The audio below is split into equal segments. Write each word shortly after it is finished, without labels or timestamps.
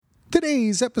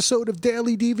Today's episode of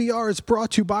Daily DVR is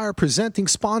brought to you by our presenting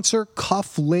sponsor,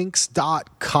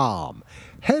 Cufflinks.com.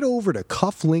 Head over to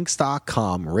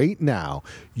Cufflinks.com right now,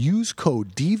 use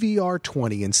code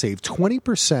DVR20 and save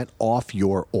 20% off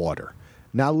your order.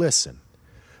 Now listen,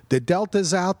 the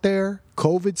Delta's out there,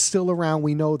 COVID's still around,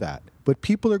 we know that. But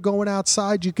people are going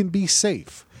outside, you can be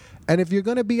safe. And if you're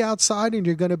going to be outside and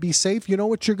you're going to be safe, you know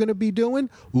what you're going to be doing?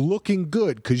 Looking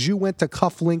good, because you went to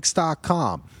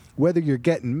Cufflinks.com. Whether you're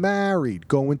getting married,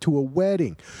 going to a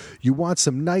wedding, you want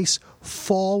some nice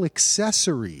fall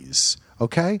accessories,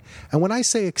 okay? And when I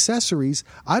say accessories,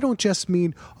 I don't just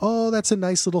mean, oh, that's a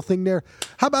nice little thing there.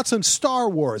 How about some Star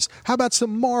Wars? How about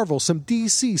some Marvel, some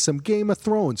DC, some Game of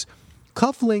Thrones?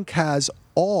 Cufflink has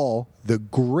all the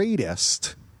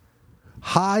greatest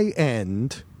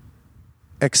high-end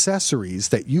accessories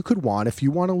that you could want if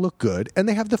you want to look good, and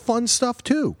they have the fun stuff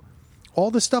too.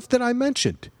 All the stuff that I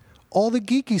mentioned. All the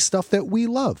geeky stuff that we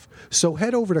love. So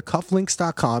head over to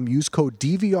Cufflinks.com, use code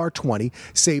DVR20,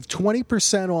 save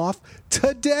 20% off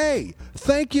today.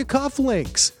 Thank you,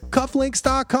 Cufflinks.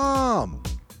 Cufflinks.com.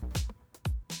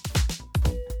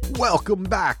 Welcome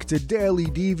back to Daily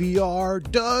DVR.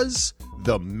 Does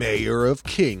the Mayor of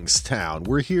Kingstown.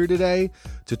 We're here today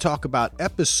to talk about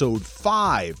episode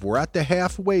 5. We're at the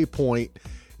halfway point.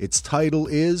 Its title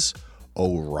is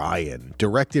Orion,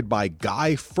 directed by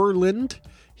Guy Ferland.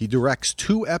 He directs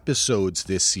 2 episodes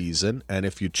this season, and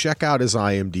if you check out his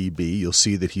IMDb, you'll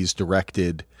see that he's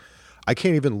directed, I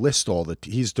can't even list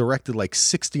he's directed like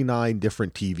 69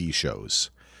 different TV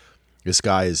shows. This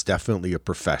guy is definitely a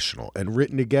professional, and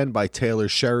written again by Taylor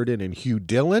Sheridan and Hugh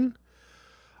Dillon.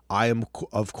 I am,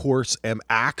 of course,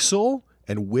 Axel,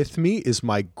 and with me is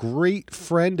my great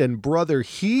friend and brother,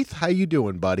 Heath. How you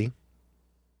doing, buddy?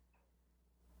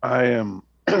 I am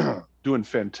doing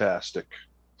fantastic.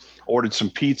 Ordered some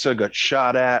pizza, got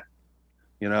shot at,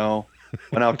 went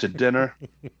out to dinner,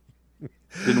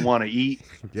 didn't want to eat.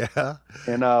 Yeah.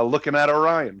 And looking at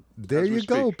Orion. There you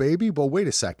go, baby. Well, wait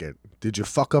a second. Did you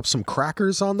fuck up some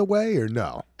crackers on the way or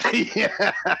no?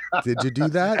 Yeah. Did you do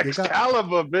that?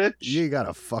 Excalibur, bitch. You got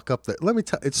to fuck up that. Let me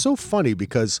tell you, it's so funny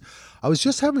because I was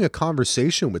just having a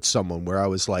conversation with someone where I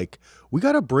was like, we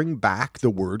got to bring back the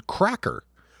word cracker.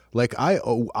 Like,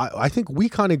 I think we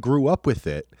kind of grew up with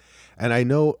it. And I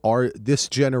know this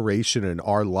generation and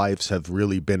our lives have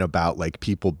really been about like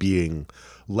people being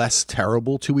less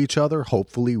terrible to each other.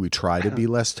 Hopefully we try to be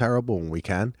less terrible when we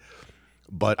can.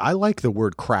 But I like the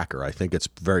word cracker. I think it's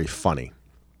very funny.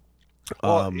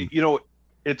 Well,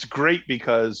 it's great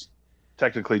because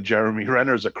technically Jeremy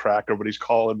Renner's a cracker, but he's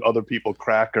calling other people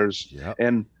crackers. Yep.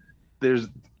 And to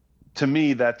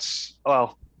me, that's,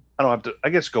 well, I don't have to, I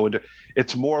guess, go into,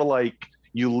 it's more like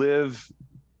you live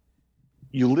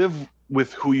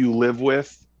with who you live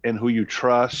with and who you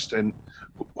trust and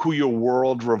who your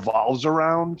world revolves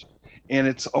around. And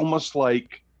it's almost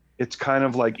like, it's kind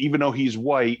of like, even though he's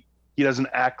white, he doesn't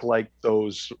act like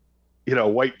those,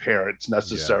 white parents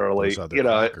necessarily,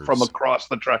 from across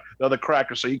the other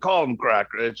crackers. So you call them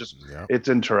cracker. It's just, It's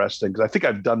interesting because I think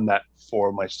I've done that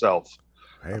for myself.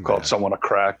 I've called someone a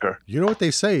cracker. You know what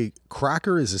they say?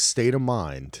 Cracker is a state of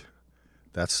mind.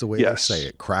 That's the way they say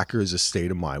it. Cracker is a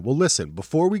state of mind. Well, listen,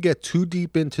 before we get too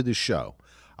deep into the show,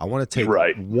 I want to take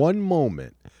one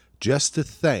moment just to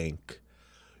thank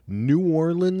New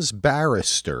Orleans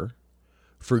Barrister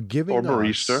for giving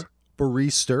barista.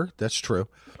 Barista, that's true.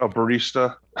 A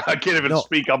barista. I can't even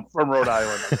speak. I'm from Rhode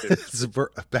Island. It's a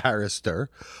barrister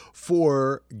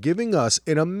for giving us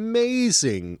an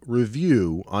amazing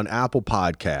review on Apple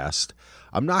Podcast.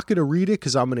 I'm not going to read it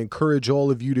because I'm going to encourage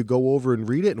all of you to go over and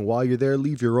read it. And while you're there,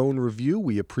 leave your own review.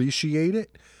 We appreciate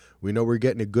it. We know we're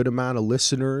getting a good amount of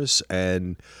listeners.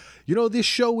 And, this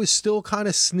show is still kind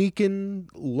of sneaking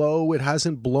low. It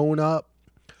hasn't blown up.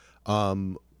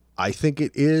 I think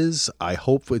it is. I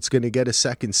hope it's going to get a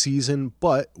second season.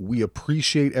 But we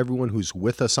appreciate everyone who's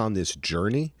with us on this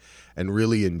journey and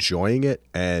really enjoying it.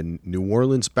 And New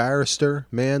Orleans Barrister,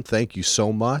 man, thank you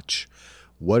so much.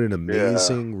 What an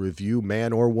amazing review,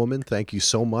 man or woman. Thank you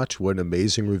so much. What an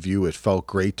amazing review. It felt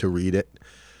great to read it.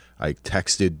 I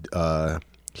texted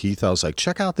Heath. I was like,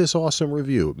 check out this awesome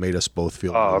review. It made us both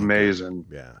feel really amazing.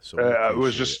 Good. Yeah. So it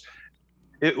was just,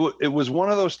 it was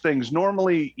one of those things.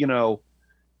 Normally,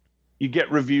 you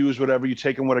get reviews, whatever, you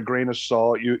take them with a grain of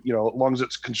salt, as long as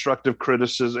it's constructive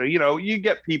criticism, you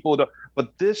get people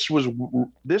but this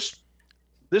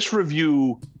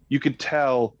review, you could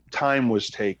tell time was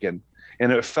taken.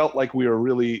 And it felt like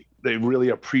they really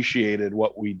appreciated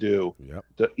what we do,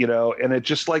 Yep. and it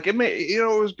just like, it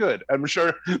was good. I'm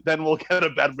sure then we'll get a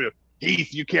bad review.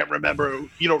 Heath, you can't remember,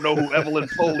 you don't know who Evelyn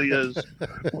Foley is,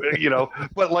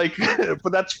 but like,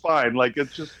 but that's fine. Like,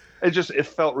 it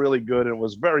felt really good. And it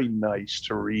was very nice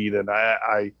to read. And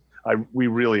we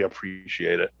really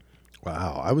appreciate it.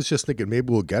 Wow. I was just thinking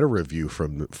maybe we'll get a review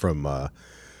from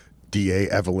DA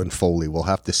Evelyn Foley. We'll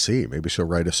have to see. Maybe she'll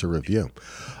write us a review.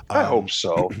 I hope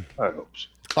so.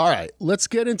 All right, let's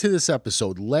get into this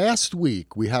episode. Last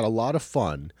week, we had a lot of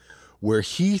fun where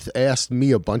Heath asked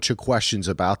me a bunch of questions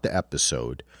about the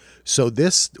episode. So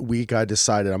this week, I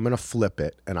decided I'm going to flip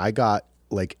it, and I got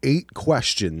like 8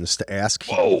 questions to ask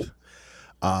Heath.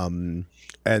 And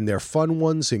they're fun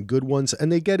ones and good ones, and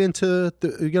they get into,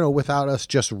 without us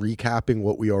just recapping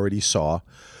what we already saw.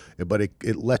 But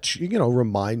it lets you,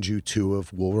 remind you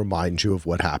we'll remind you of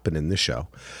what happened in the show.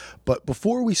 But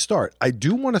before we start, I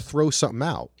do want to throw something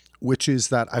out, which is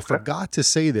that I forgot to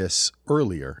say this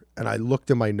earlier, and I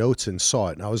looked in my notes and saw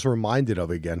it, and I was reminded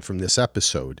of it again from this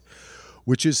episode,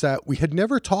 which is that we had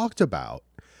never talked about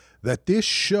that this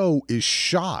show is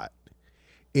shot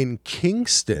in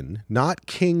Kingston, not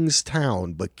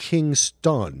Kingstown, but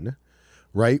Kingston,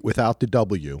 right, without the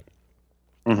W,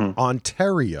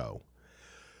 Ontario,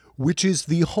 which is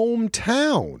the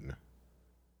hometown,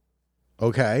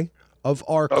 of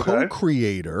our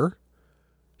co-creator,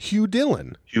 Hugh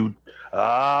Dillon.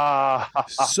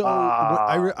 So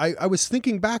I was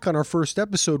thinking back on our first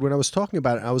episode when I was talking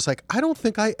about it, and I was like, I don't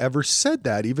think I ever said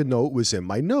that, even though it was in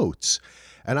my notes.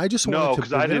 And I just wanted to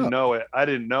because I didn't know it. I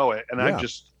didn't know it, and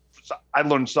I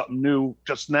learned something new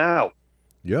just now.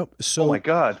 Yep. So, oh my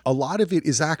God, a lot of it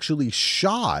is actually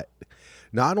shot.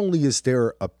 Not only is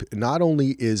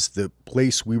the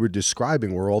place we were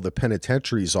describing where all the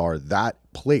penitentiaries are, that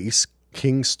place,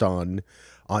 Kingston,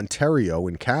 Ontario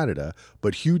in Canada,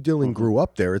 but Hugh Dillon grew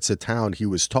up there. It's a town he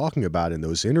was talking about in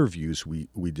those interviews we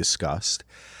discussed.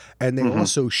 And they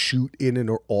also shoot in and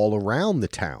all around the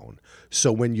town.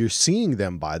 So when you're seeing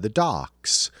them by the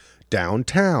docks,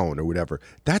 downtown or whatever,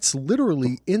 that's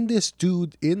literally in this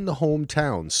dude in the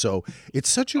hometown. So it's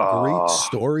such a great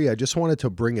story. I just wanted to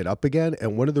bring it up again.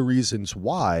 And one of the reasons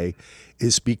why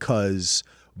is because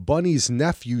Bunny's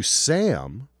nephew,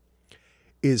 Sam,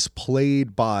 is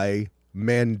played by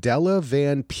Mandela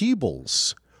Van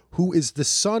Peebles, who is the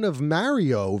son of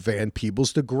Mario Van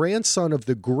Peebles, the grandson of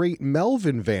the great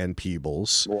Melvin Van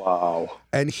Peebles. Wow.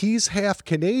 And he's half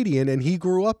Canadian, and he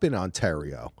grew up in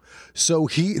Ontario. So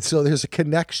there's a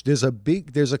connection. There's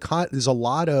a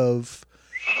lot of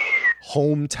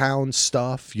hometown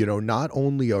stuff. Not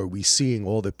only are we seeing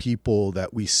all the people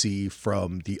that we see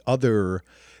from the other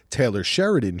Taylor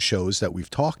Sheridan shows that we've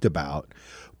talked about,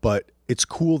 but it's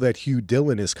cool that Hugh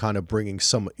Dillon is kind of bringing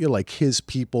some, like his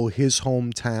people, his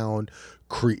hometown,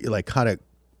 kind of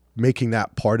making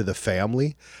that part of the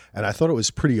family. And I thought it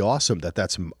was pretty awesome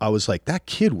I was like, that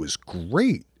kid was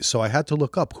great. So I had to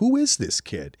look up, who is this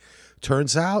kid?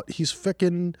 Turns out he's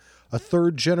freaking a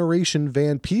 3rd generation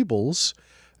Van Peebles,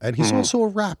 and he's also a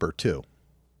rapper too.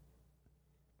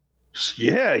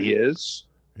 Yeah, he is.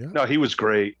 Yeah. No, he was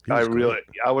great. I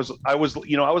was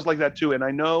like that too. And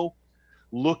I know,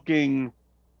 looking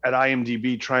at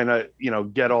IMDb, trying to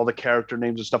get all the character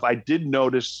names and stuff, I did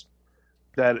notice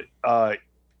that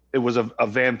it was a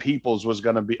Van Peebles was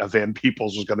going to be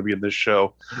in this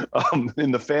show,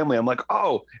 in the family. I'm like,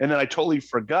 oh, and then I totally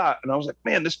forgot, and I was like,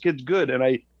 man, this kid's good, and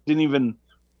I didn't even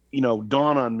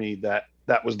dawn on me that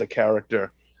was the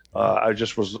character. My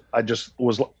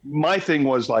thing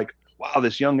was like, wow,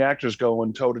 this young actor's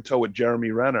going toe to toe with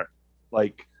Jeremy Renner,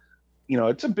 like.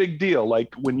 It's a big deal.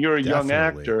 Like when you're a young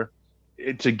actor,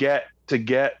 to get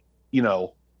 3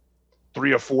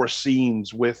 or 4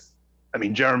 scenes with,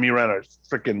 Jeremy Renner,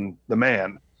 freaking the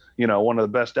man, one of the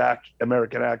best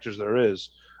American actors there is.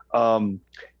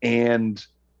 And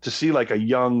to see like a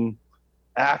young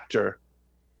actor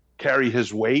carry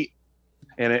his weight,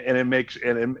 and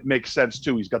it makes sense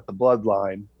too. He's got the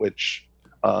bloodline, which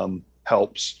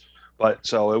helps. But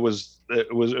so it was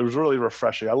really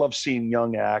refreshing. I love seeing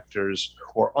young actors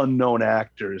or unknown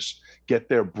actors get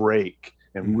their break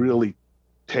and really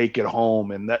take it home.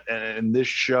 And in this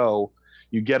show,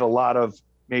 you get a lot of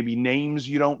maybe names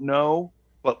you don't know,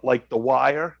 but like The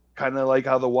Wire, kind of like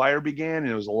how The Wire began. And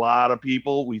it was a lot of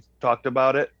people, we talked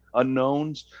about it,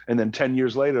 unknowns. And then 10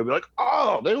 years later, it'll be like,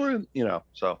 oh, they were,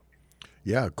 so.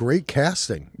 Yeah, great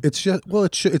casting. It's just,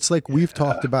 it's like we've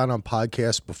talked about on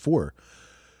podcasts before.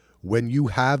 When you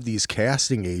have these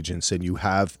casting agents and you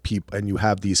have people and you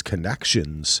have these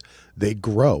connections, they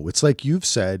grow. It's like you've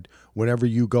said, whenever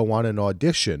you go on an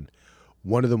audition,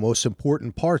 one of the most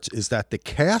important parts is that the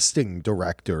casting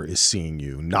director is seeing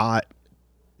you, not,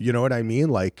 You know what I mean?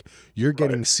 Like, you're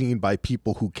getting seen by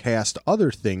people who cast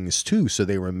other things too, so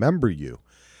they remember you.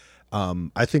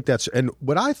 I think that's, and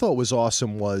what I thought was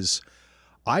awesome was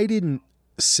I didn't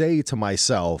say to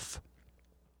myself,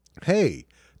 hey,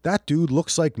 that dude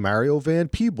looks like Mario Van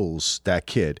Peebles, that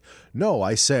kid. No,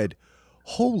 I said,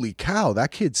 holy cow,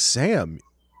 that kid's Sam.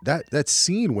 That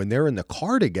scene when they're in the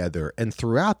car together and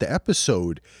throughout the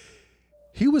episode,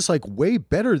 he was like way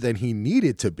better than he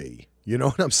needed to be. You know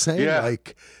what I'm saying? Yeah.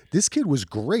 Like, this kid was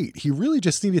great. He really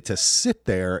just needed to sit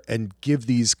there and give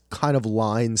these kind of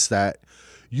lines that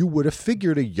you would have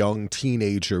figured a young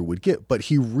teenager would get, but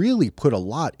he really put a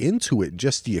lot into it,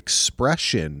 just the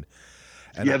expression.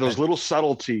 And those little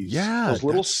subtleties. Yeah. Those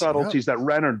little subtleties that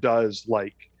Renner does,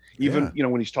 like, even, you know,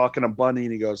 when he's talking to Bunny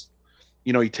and he goes,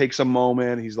 you know, he takes a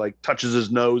moment, he's like touches his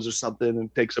nose or something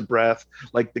and takes a breath.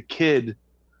 Like, the kid,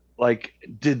 like,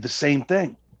 did the same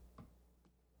thing.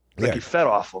 Like, he fed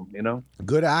off him, you know?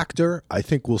 Good actor. I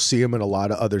think we'll see him in a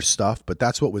lot of other stuff, but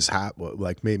that's what was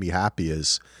like made me happy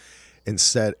is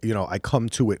instead, you know, I come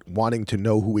to it wanting to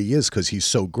know who he is because he's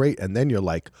so great. And then you're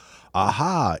like,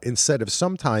 aha, instead of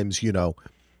sometimes, you know,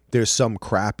 there's some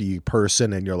crappy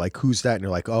person and you're like, who's that? And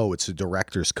you're like, oh, it's a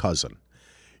director's cousin.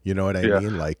 You know what I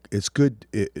mean? Like, it's good.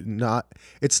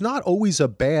 It's not always a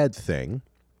bad thing,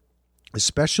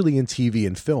 especially in TV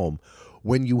and film,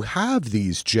 when you have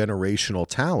these generational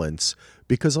talents,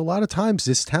 because a lot of times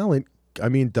this talent, I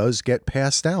mean, does get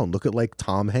passed down. Look at like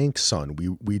Tom Hanks' son.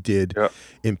 We did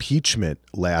Impeachment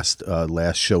last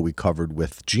show we covered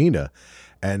with Gina,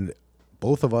 and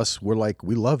both of us were like,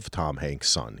 we love Tom Hanks'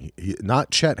 son. He,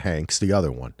 not Chet Hanks, the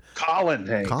other one. Colin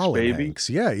Hanks, baby. Hanks.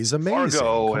 Yeah, he's amazing.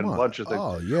 Fargo and a bunch of things.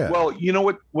 Oh, yeah. Well, you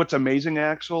know what's amazing,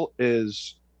 Axel,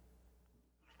 is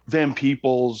Van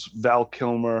Peebles, Val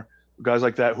Kilmer, guys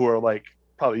like that who are like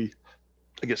probably,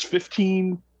 I guess,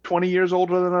 15, 20 years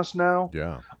older than us now.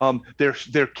 Yeah.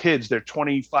 They're kids. They're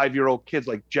 25-year-old kids.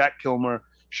 Like Jack Kilmer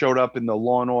showed up in the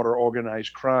Law and Order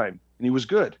Organized Crime, and he was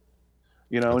good.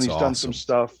 You know, That's and he's done some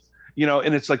stuff. You know,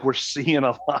 and it's like we're seeing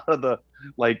a lot of the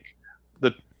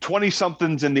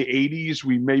 20-somethings in the 80s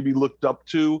we maybe looked up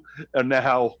to, and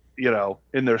now, you know,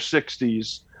 in their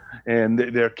 60s, and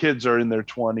their kids are in their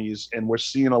 20s, and we're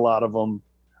seeing a lot of them,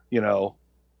 you know,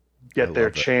 get their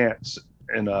chance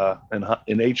in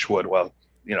H-Wood. Well,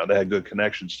 you know, they had good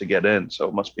connections to get in, so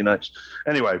it must be nice.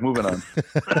 Anyway, moving on.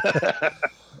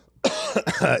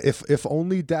 If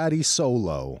only Daddy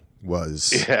Solo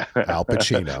was Al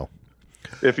Pacino.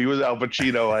 If he was Al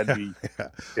Pacino, I'd be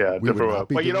different.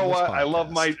 But you know what? I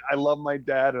love my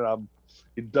dad, and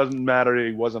it doesn't matter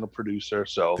he wasn't a producer,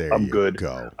 so I'm good.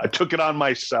 Go. I took it on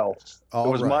myself. It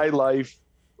was my life.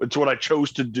 It's what I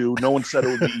chose to do. No one said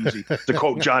it would be easy. To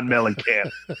quote John Mellencamp.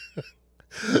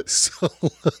 So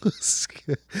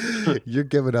you're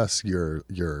giving us your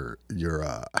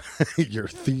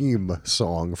theme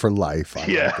song for life. I like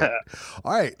it.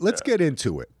 All right, let's get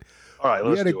into it. All right,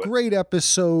 let's do it. We had a great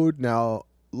episode. Now,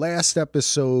 last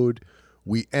episode,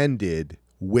 we ended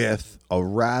with a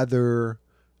rather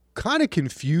kind of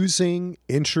confusing,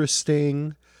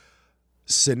 interesting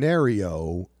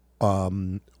scenario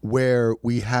where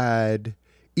we had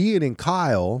Ian and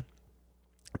Kyle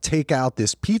take out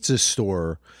this pizza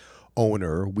store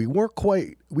owner. We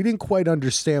didn't quite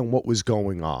understand what was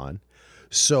going on.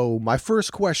 So my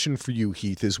first question for you,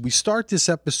 Heath, is we start this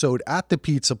episode at the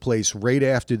pizza place right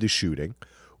after the shooting.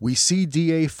 We see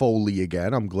D.A. Foley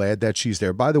again. I'm glad that she's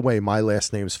there. By the way, my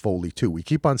last name's Foley too. We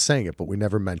keep on saying it, but we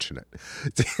never mention it.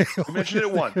 We mentioned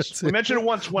it once. We mentioned it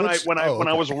once when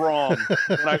I was wrong.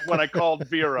 When I called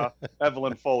Vera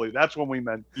Evelyn Foley. That's when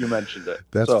you mentioned it.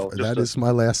 That is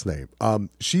my last name.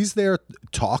 She's there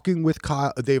talking with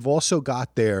Kyle. They've also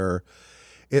got their.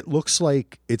 It looks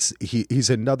like he's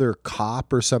another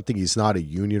cop or something. He's not a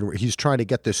union. He's trying to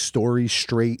get the story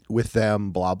straight with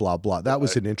them, blah, blah, blah. That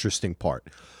was an interesting part.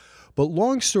 But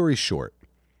long story short,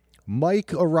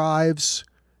 Mike arrives.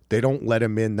 They don't let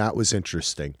him in. That was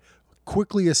interesting.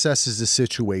 Quickly assesses the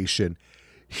situation.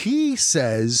 He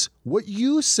says what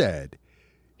you said.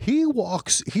 He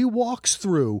walks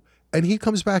through and he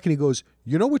comes back and he goes,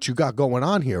 you know what you got going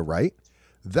on here, right?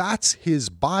 That's his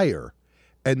buyer.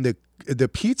 And the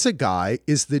pizza guy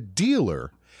is the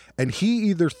dealer, and he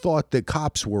either thought the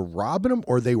cops were robbing him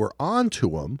or they were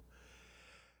onto him.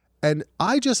 And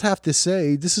I just have to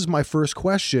say, this is my first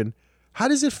question. How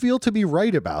does it feel to be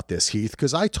right about this, Heath?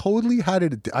 Because I totally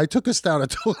I took us down a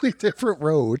totally different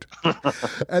road.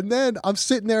 And then I'm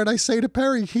sitting there and I say to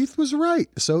Perry, Heath was right.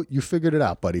 So you figured it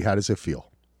out, buddy. How does it feel?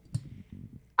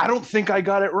 I don't think I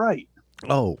got it right.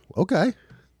 Oh, okay.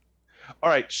 All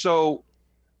right. So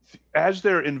as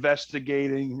they're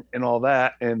investigating and all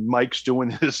that, and Mike's doing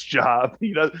his job,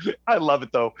 I love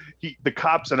it though. The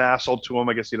cop's an asshole to him.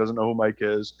 I guess he doesn't know who Mike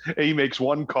is. And he makes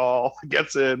one call,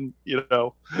 gets in.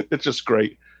 It's just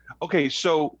great. Okay,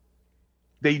 so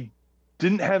they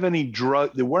didn't have any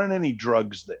drug. There weren't any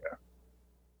drugs there,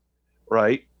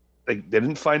 right? They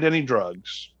didn't find any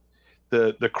drugs.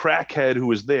 The crackhead who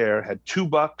was there had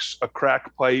 $2, a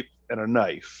crack pipe, and a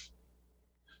knife.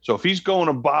 So if he's going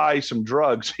to buy some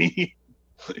drugs, he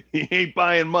ain't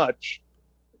buying much.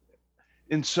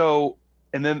 And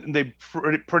then they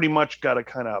pretty much got to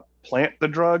kind of plant the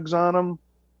drugs on him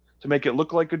to make it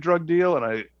look like a drug deal.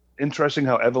 And interesting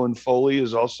how Evelyn Foley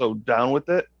is also down with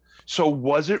it. So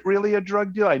was it really a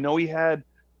drug deal? I know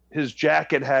his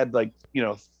jacket had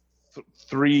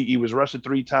he was arrested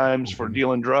 3 times for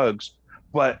dealing drugs,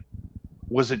 but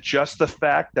was it just the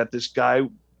fact that this guy,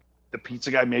 the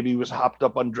pizza guy, maybe he was hopped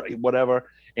up on whatever,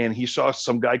 and he saw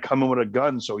some guy coming with a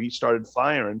gun, so he started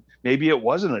firing? Maybe it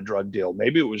wasn't a drug deal.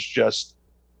 Maybe it was just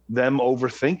them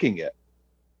overthinking it.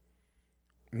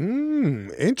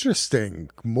 Interesting.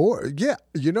 More, yeah.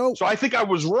 So I think I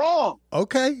was wrong.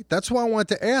 Okay, that's why I want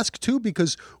to ask too,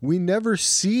 because we never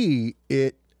see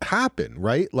it happen,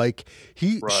 right? Like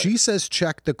she says,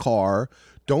 check the car,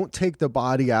 don't take the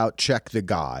body out, check the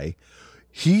guy.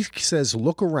 He says,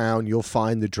 look around, you'll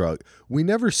find the drug. We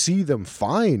never see them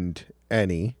find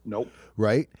any. Nope.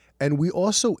 Right? And we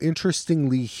also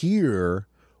interestingly hear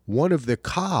one of the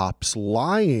cops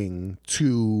lying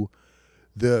to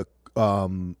the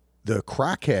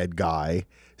crackhead guy,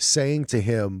 saying to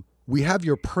him, we have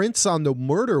your prints on the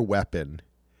murder weapon.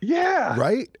 Yeah.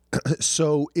 Right?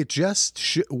 So it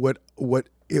just what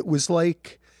it was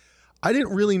like. I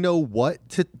didn't really know what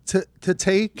to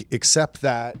take, except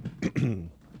that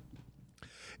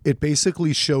it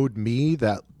basically showed me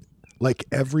that like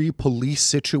every police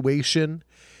situation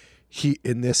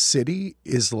in this city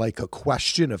is like a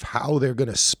question of how they're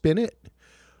going to spin it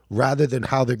rather than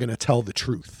how they're going to tell the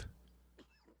truth.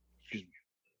 Excuse me.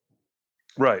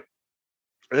 Right.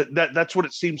 That's what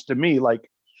it seems to me. Like,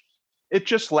 it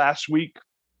just last week,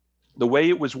 the way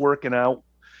it was working out,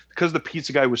 because the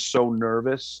pizza guy was so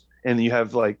nervous, and you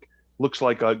have looks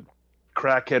like a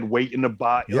crackhead waiting to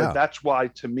buy. Yeah. Like, that's why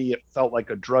to me it felt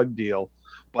like a drug deal.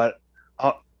 But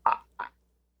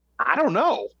I don't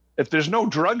know. If there's no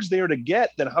drugs there to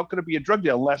get, then how could it be a drug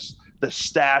deal unless the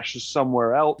stash is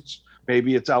somewhere else?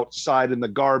 Maybe it's outside in the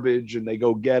garbage and they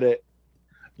go get it.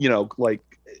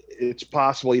 It's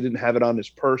possible he didn't have it on his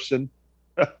person.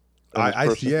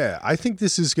 I think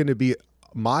this is going to be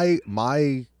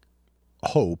my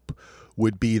hope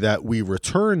would be that we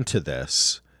return to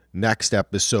this next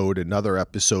episode, another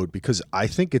episode, because I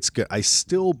think it's good. I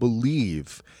still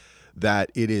believe that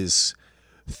it is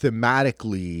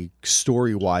thematically,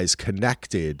 story-wise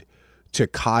connected to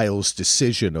Kyle's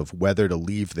decision of whether to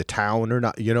leave the town or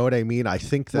not. You know what I mean? I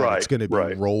think that it's going to be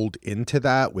rolled into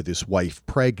that with his wife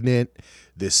pregnant,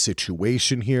 this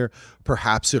situation here.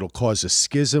 Perhaps it'll cause a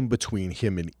schism between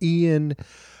him and Ian,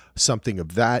 something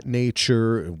of that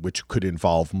nature, which could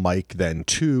involve Mike then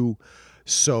too.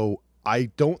 So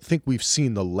I don't think we've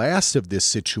seen the last of this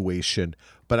situation,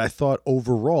 but I thought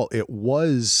overall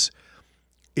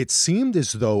it seemed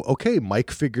as though, okay, Mike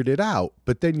figured it out,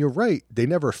 but then you're right. They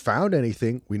never found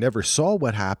anything. We never saw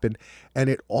what happened. And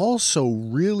it also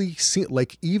really seemed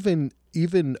like even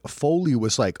Foley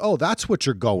was like, oh, that's what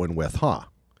you're going with, huh?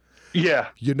 Yeah.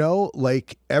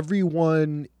 Like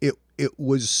everyone, it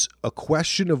was a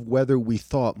question of whether we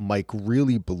thought Mike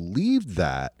really believed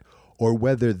that or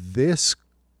whether this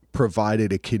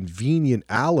provided a convenient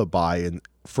alibi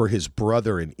for his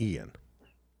brother and Ian.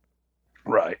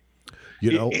 Right.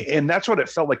 And that's what it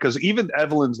felt like, because even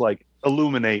Evelyn's like,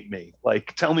 illuminate me,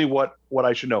 like, tell me what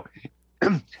I should know.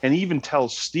 And he even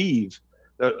tells Steve,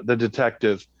 the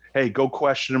detective, hey, go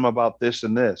question him about this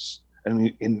and this,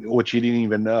 and which he didn't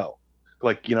even know.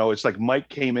 Like, it's like Mike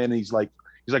came in, he's like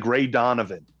Ray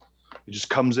Donovan. He just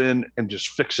comes in and just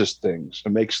fixes things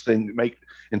and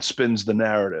and spins the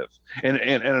narrative. And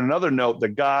another note, the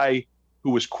guy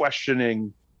who was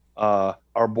questioning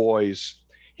our boys,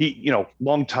 he,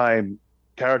 long time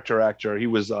character actor. He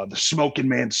was the Smoking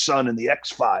Man's son in the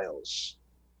X-Files.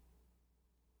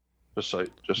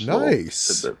 Just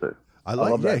nice. I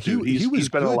love that. He's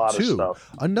been in a lot of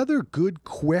stuff. Another good,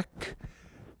 quick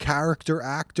character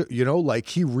actor. Like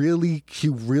he really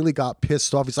got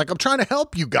pissed off. He's like, I'm trying to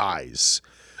help you guys.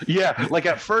 Yeah, like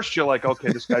at first you're like,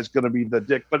 okay, this guy's gonna be the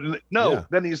dick, but no. Yeah.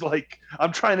 Then he's like,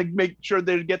 I'm trying to make sure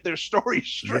they get their story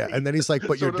straight. Yeah, and then he's like,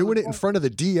 but you're doing it in front of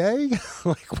the DA.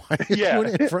 Like, why are you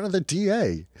doing it in front of the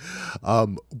DA?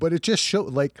 But it just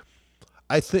showed, like,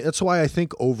 I think that's why I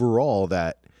think overall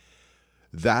that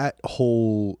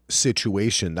whole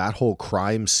situation, that whole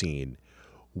crime scene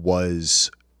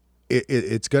was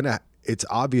it's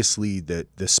obviously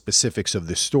that the specifics of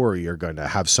the story are going to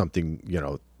have something,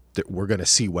 that we're going to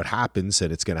see what happens,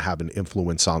 and it's going to have an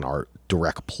influence on our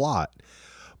direct plot.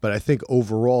 But I think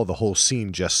overall the whole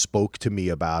scene just spoke to me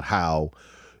about how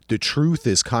the truth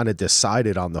is kind of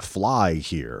decided on the fly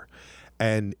here.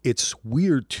 And it's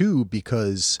weird too,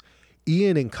 because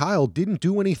Ian and Kyle didn't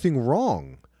do anything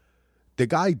wrong. The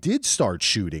guy did start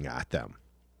shooting at them.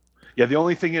 Yeah, the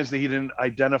only thing is that they didn't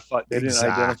identify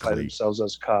themselves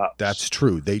as cops. That's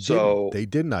true. They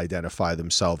didn't identify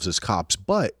themselves as cops,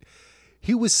 but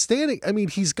he was standing. I mean,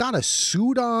 he's got a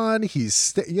suit on.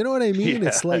 You know what I mean? Yeah,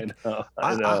 it's like,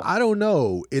 I know. I don't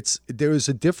know. There's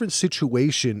a different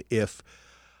situation if,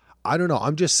 I don't know.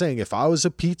 I'm just saying, if I was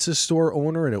a pizza store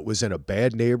owner and it was in a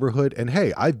bad neighborhood, and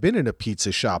hey, I've been in a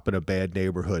pizza shop in a bad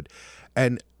neighborhood,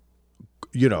 and,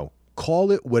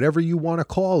 call it whatever you want to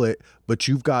call it, but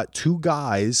you've got two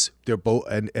guys, they're both,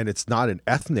 and it's not an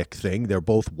ethnic thing, they're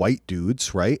both white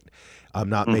dudes, right? I'm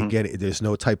not making it, there's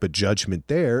no type of judgment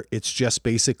there. It's just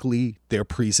basically their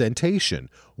presentation.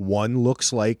 One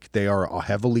looks like they are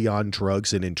heavily on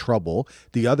drugs and in trouble.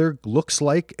 The other looks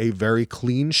like a very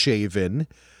clean shaven,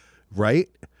 right,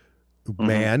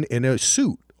 man in a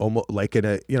suit, almost like in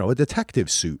a detective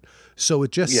suit. So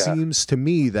it just seems to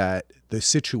me that the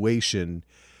situation,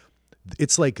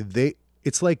 it's like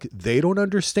they don't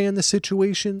understand the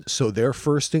situation, so their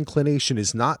first inclination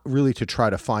is not really to try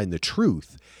to find the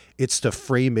truth. It's to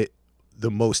frame it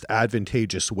the most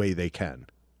advantageous way they can,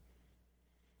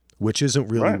 which isn't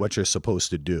really what you're supposed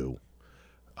to do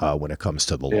when it comes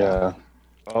to the law. Yeah.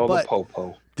 Oh, but the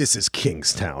popo. This is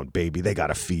Kingstown, baby. They got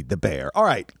to feed the bear. All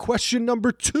right, question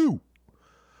number 2.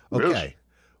 Okay.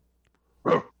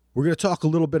 We're going to talk a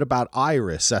little bit about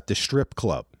Iris at the strip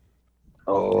club.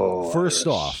 Oh, First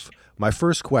Iris. off, my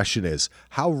first question is,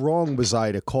 how wrong was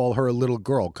I to call her a little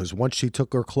girl? Because once she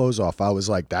took her clothes off, I was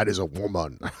like, that is a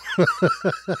woman.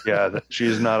 Yeah,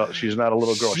 she's not a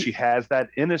little girl. She has that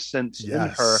innocence in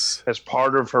her as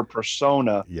part of her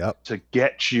persona to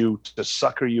get you, to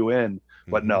sucker you in.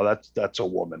 But no, that's a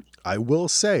woman. I will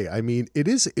say, I mean,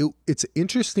 it's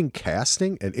interesting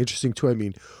casting, and interesting too. I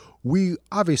mean,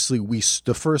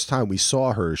 the first time we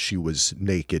saw her, she was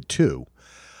naked too.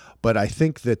 But I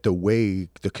think that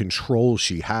the control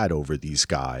she had over these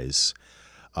guys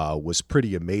was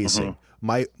pretty amazing.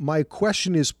 My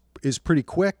question is pretty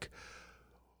quick.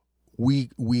 We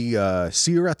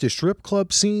see her at the strip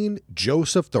club scene.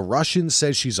 Joseph the Russian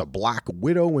says she's a black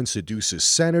widow and seduces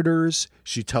senators.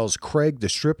 She tells Craig, the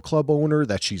strip club owner,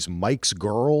 that she's Mike's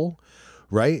girl,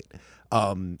 right?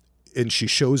 And she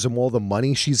shows him all the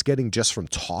money she's getting just from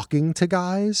talking to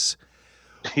guys.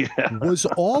 Yeah. Was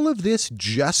all of this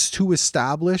just to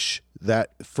establish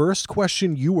that first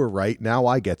question, you were right, now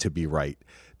I get to be right,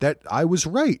 that I was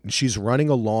right and she's running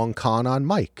a long con on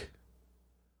Mike?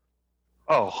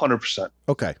 Oh, 100%.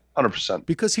 Okay. 100%.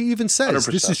 Because he even says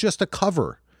 100%. This is just a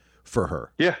cover for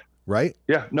her. Yeah. Right?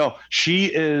 Yeah. No, she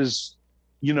is,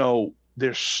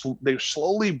 they're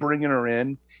slowly bringing her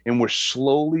in, and we're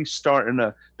slowly starting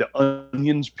the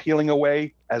onions peeling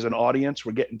away as an audience.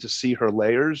 We're getting to see her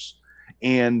layers.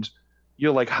 And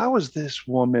you're like, how is this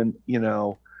woman,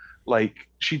 like,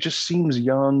 she just seems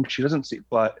young. She doesn't see,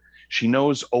 but she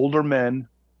knows older men.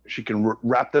 She can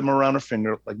wrap them around her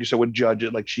finger, like you said, would judge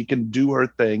it. Like, she can do her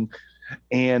thing.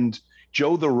 And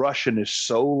Joe the Russian is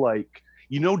so like,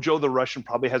 Joe the Russian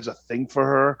probably has a thing for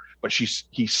her, but he's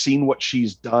seen what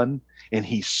she's done, and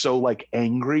he's so like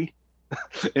angry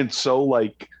and so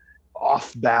like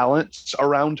off balance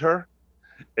around her.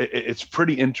 It's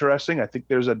pretty interesting. I think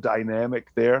there's a dynamic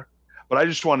there. But I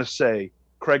just want to say,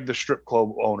 Craig, the strip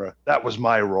club owner, that was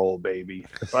my role, baby.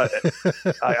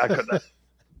 I couldn't.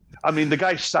 I mean, the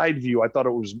guy's side view, I thought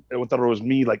it was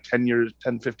me like 10,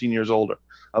 15 years older.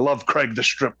 I love Craig, the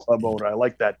strip club owner. I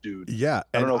like that dude. Yeah.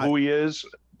 I don't know who he is,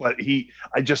 but he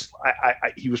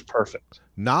was perfect.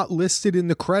 Not listed in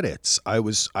the credits.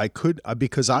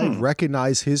 Because I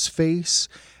recognize his face.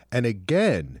 And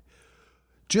again,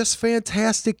 just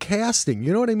fantastic casting.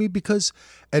 You know what I mean?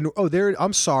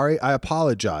 I'm sorry. I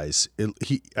apologize.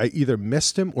 I either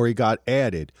missed him or he got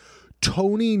added.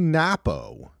 Tony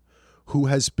Napo, who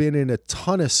has been in a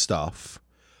ton of stuff,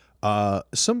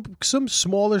 some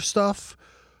smaller stuff,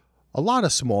 a lot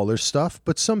of smaller stuff,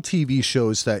 but some TV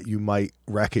shows that you might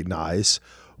recognize.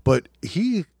 But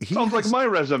he sounds like my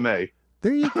resume.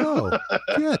 There you go.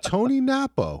 Yeah, Tony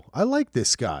Napo. I like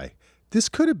this guy. This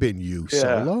could have been you,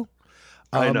 Solo.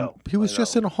 I know. He was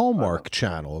just in a Hallmark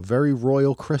channel, a very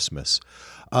royal Christmas.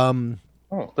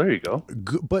 Oh, there you go.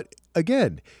 But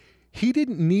again, he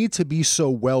didn't need to be so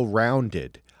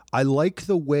well-rounded. I like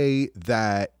the way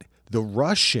that the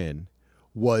Russian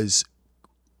was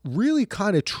really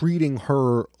kind of treating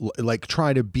her like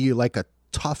trying to be like a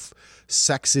tough,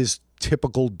 sexist,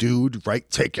 typical dude, right?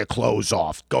 Take your clothes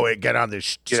off. Go and get on the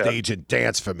stage and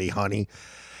dance for me, honey.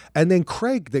 And then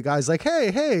Craig, the guy's like,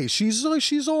 hey, she's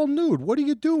all nude. What are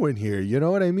you doing here? You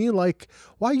know what I mean? Like,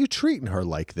 why are you treating her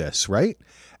like this, right?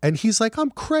 And he's like,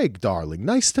 I'm Craig, darling.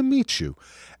 Nice to meet you.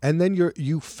 And then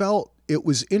you felt it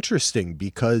was interesting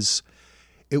because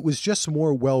it was just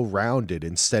more well-rounded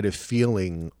instead of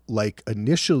feeling like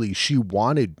initially she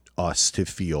wanted us to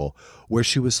feel, where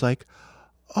she was like,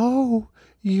 oh,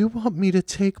 you want me to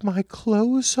take my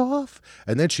clothes off?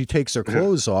 And then she takes her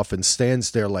clothes off and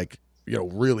stands there like,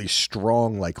 really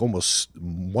strong, like almost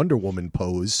Wonder Woman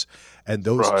pose. And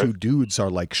those two dudes are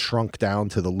like shrunk down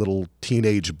to the little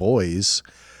teenage boys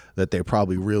that they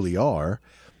probably really are.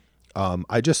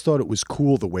 I just thought it was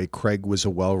cool the way Craig was a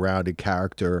well-rounded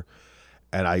character.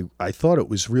 And I thought it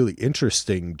was really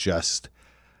interesting just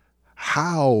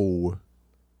how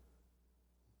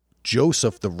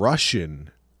Joseph the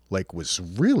Russian was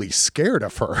really scared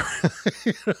of her.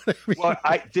 You know what I mean? Well,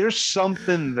 there's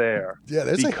something there. Yeah,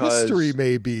 there's a history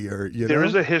maybe, or there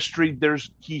is a history.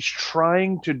 He's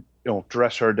trying to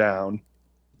dress her down,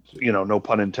 no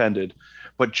pun intended,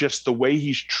 but just the way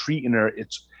he's treating her,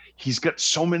 he's got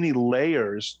so many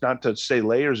layers. Not to say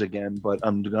layers again, but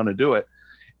I'm gonna do it.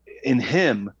 In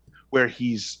him, where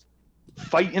he's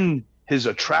fighting his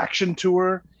attraction to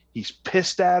her, he's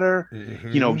pissed at her.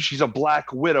 Mm-hmm. She's a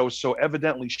Black Widow, so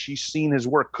evidently she's seen his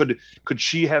work. Could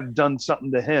she have done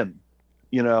something to him,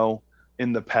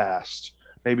 in the past?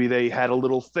 Maybe they had a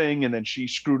little thing and then she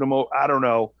screwed him over. I don't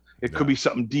know. It could be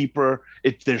something deeper.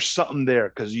 There's something there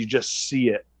because you just see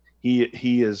it.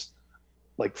 He is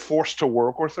like forced to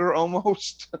work with her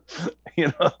almost,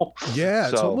 Yeah,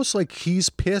 it's almost like he's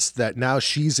pissed that now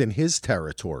she's in his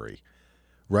territory,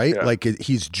 right? Yeah. Like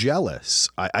he's jealous.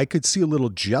 I could see a little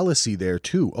jealousy there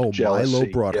too. Oh, jealousy, Milo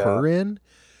brought her in,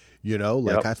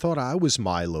 I thought I was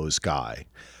Milo's guy.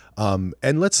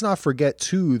 And let's not forget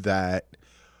too that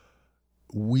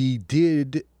we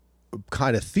did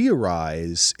kind of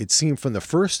theorize, it seemed from the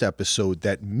first episode,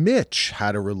 that Mitch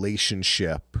had a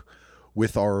relationship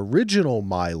with our original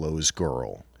Milo's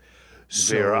girl.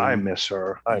 So, I miss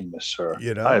her.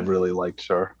 I really liked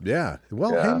her. Yeah.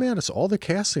 Well, hey man, it's all the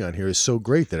casting on here is so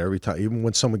great that every time, even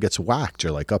when someone gets whacked,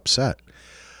 you're like upset.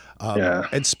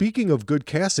 And speaking of good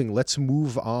casting, let's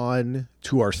move on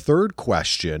to our third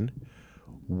question.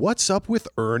 What's up with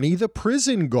Ernie the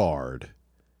prison guard?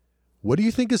 What do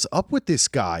you think is up with this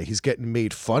guy? He's getting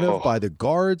made fun of by the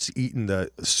guards, eating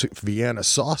the Vienna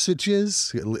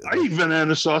sausages. I eat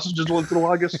Vienna sausages once in a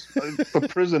while. I guess the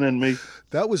prison in me.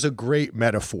 That was a great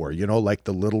metaphor, like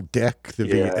the little dick,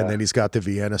 and then he's got the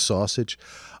Vienna sausage.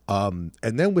 And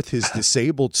then with his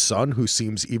disabled son, who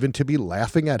seems even to be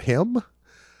laughing at him.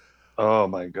 Oh,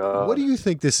 my God. What do you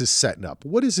think this is setting up?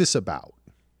 What is this about?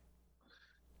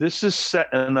 This is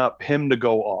setting up him to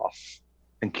go off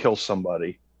and kill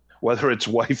somebody. Whether it's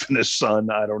wife and his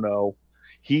son, I don't know.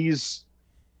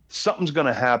 Something's going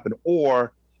to happen,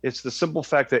 or it's the simple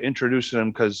fact that introducing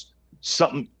him because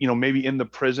something, maybe in the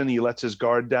prison he lets his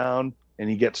guard down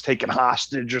and he gets taken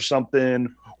hostage or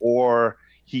something, or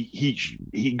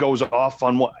he goes off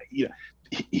on what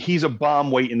he's a bomb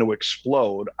waiting to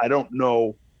explode. I don't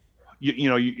know.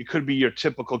 It could be your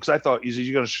typical, because I thought he's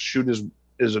going to shoot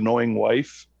his annoying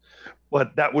wife,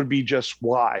 but that would be just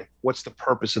why. What's the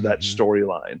purpose of that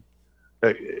storyline?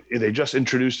 They just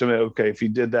introduced him. Okay, if he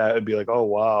did that, it'd be like, oh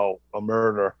wow, a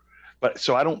murder. But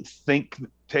so I don't think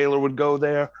Taylor would go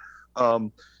there.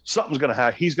 Something's gonna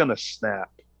happen. He's gonna snap,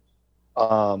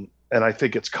 and I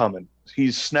think it's coming.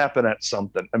 He's snapping at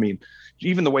something. I mean,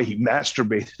 even the way he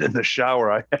masturbated in the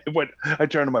shower, I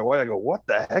turned to my wife. I go, "What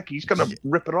the heck? He's gonna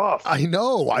rip it off." I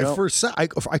know. I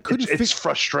couldn't. It's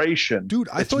frustration, dude.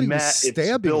 I thought he was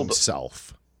stabbing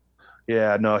himself.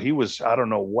 Yeah, no, he was. I don't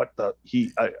know what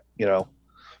he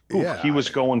was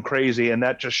going crazy, and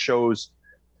that just shows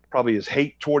probably his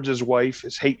hate towards his wife,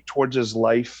 his hate towards his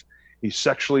life. He's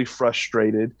sexually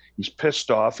frustrated. He's pissed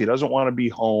off. He doesn't want to be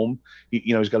home.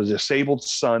 He's got a disabled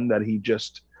son that he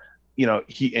just,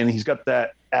 he's got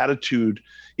that attitude.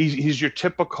 He's your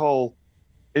typical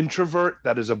introvert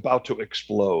that is about to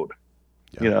explode,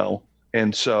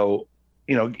 and so.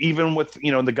 Even with,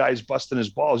 the guys busting his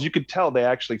balls, you could tell they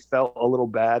actually felt a little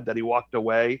bad that he walked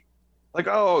away. Like,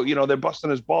 oh, they're busting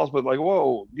his balls, but like,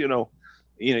 whoa,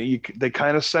 they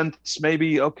kind of sense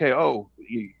maybe, okay,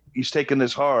 he's taking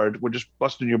this hard. We're just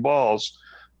busting your balls.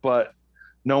 But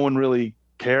no one really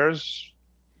cares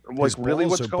like really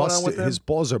what's going on with him. His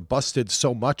balls are busted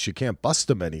so much you can't bust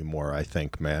them anymore, I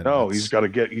think, man. No, he's got to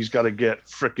get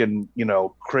freaking,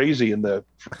 crazy in the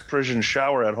prison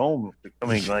shower at home. I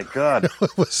mean, like, God.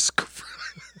 It was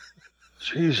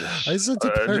Jesus. I said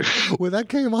to Karen, when that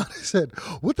came on, I said,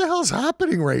 what the hell's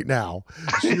happening right now?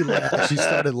 She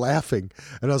started laughing.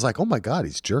 And I was like, oh my God,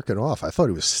 he's jerking off. I thought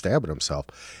he was stabbing himself.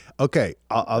 Okay,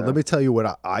 let me tell you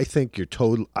what I think.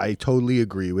 I totally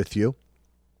agree with you.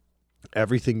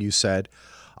 Everything you said.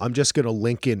 I'm just going to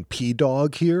link in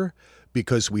P-Dog here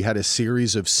because we had a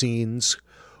series of scenes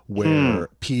where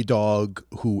P-Dog,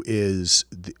 who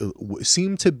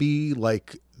seemed to be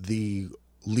like the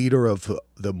leader of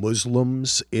the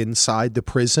Muslims inside the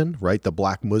prison, right? The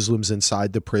black Muslims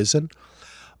inside the prison.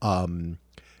 And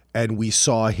we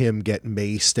saw him get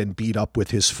maced and beat up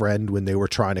with his friend when they were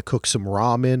trying to cook some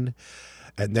ramen.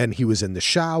 And then he was in the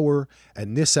shower.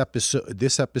 And this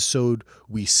episode,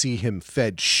 we see him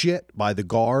fed shit by the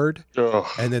guard. Ugh.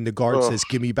 And then the guard says,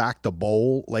 give me back the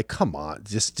bowl. Like, come on,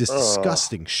 just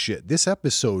disgusting shit. This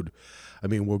episode, I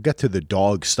mean, we'll get to the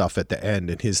dog stuff at the end,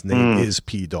 and his name is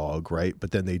P-Dog, right?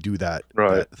 But then they do that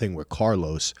thing with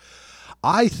Carlos.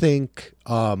 I think,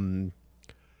 I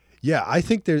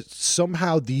think there's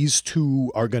somehow these two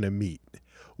are going to meet.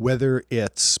 Whether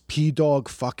it's P-Dog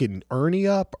fucking Ernie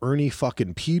up, Ernie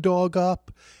fucking P-Dog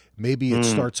up, maybe it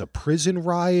starts a prison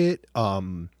riot,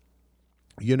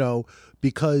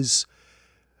 because,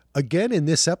 again, in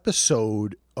this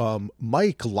episode,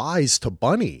 Mike lies to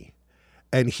Bunny.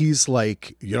 And he's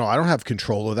like, I don't have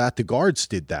control of that. The guards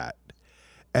did that.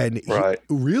 And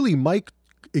Mike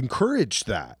encouraged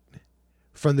that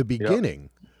from the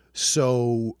beginning. Yep.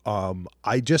 So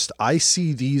I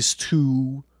see these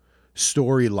two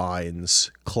storylines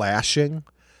clashing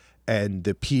and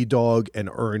the P-Dog and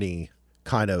Ernie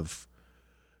kind of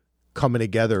coming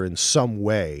together in some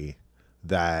way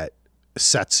that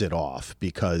sets it off,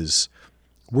 because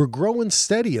we're growing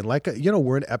steady, and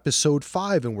we're in episode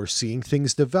 5 and we're seeing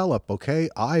things develop. Okay.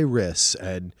 Iris,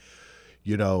 and,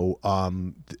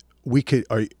 we could,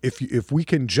 if we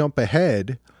can jump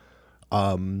ahead,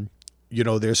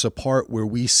 there's a part where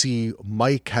we see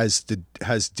Mike has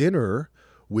dinner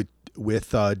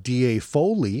with DA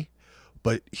Foley,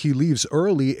 but he leaves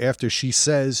early after she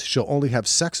says she'll only have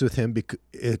sex with him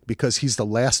because he's the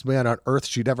last man on earth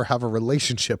she'd ever have a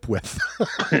relationship with.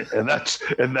 and that's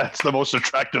the most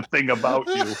attractive thing about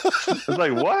you. It's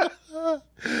like, what?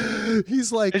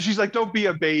 He's like, and she's like, don't be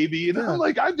a baby. And I'm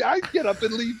like, I get up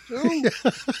and leave too.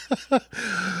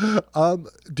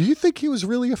 Do you think he was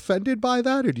really offended by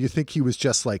that, or do you think he was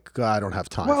just like, I don't have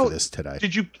time for this today?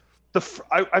 Did you?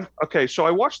 Okay, so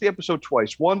I watched the episode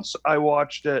twice. Once I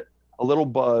watched it a little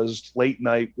buzzed, late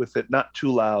night with it not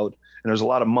too loud, and there's a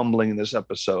lot of mumbling in this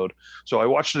episode. So I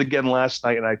watched it again last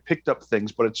night, and I picked up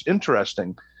things, but it's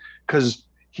interesting because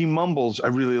he mumbles, I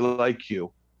really like you.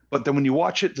 But then when you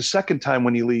watch it the second time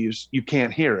when he leaves, you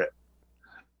can't hear it.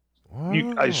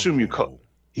 I assume he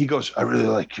goes, I really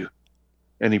like you.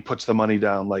 And he puts the money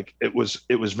down. Like it was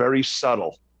very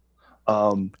subtle.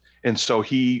 And so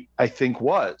I think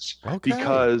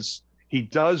because he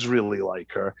does really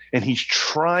like her, and he's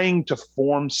trying to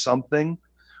form something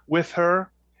with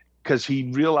her because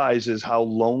he realizes how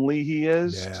lonely he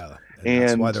is. Yeah. And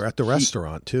that's why they're at the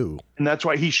restaurant too. And that's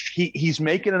why he's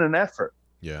making an effort.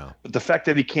 Yeah. But the fact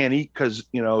that he can't eat because,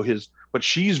 but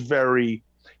she's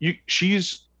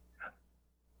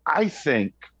I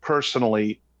think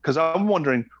personally, because I'm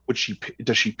wondering,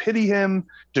 does she pity him?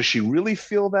 Does she really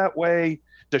feel that way?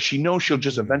 Does she know she'll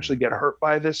just eventually get hurt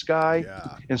by this guy?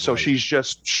 Yeah, and so she's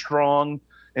just strong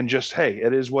and just, hey,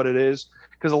 it is what it is.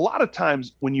 Because a lot of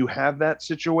times when you have that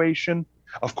situation,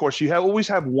 of course, always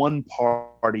have one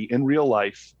party in real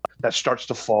life that starts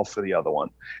to fall for the other one.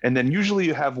 And then usually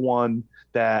you have one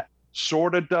that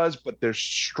sort of does, but they're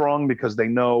strong because they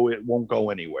know it won't go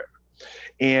anywhere.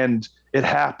 And it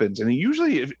happens. And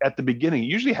at the beginning, it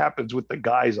usually happens with the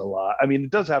guys a lot. I mean,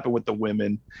 it does happen with the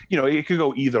women. It could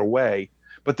go either way.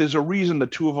 But there's a reason the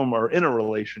two of them are in a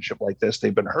relationship like this.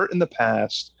 They've been hurt in the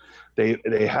past. They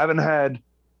haven't had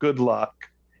good luck.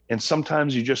 And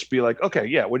sometimes you just be like, okay,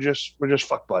 yeah, we're just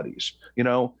fuck buddies,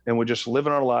 and we're just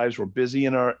living our lives. We're busy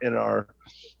in our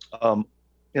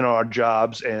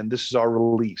jobs, and this is our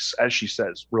release, as she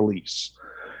says, release.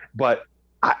 But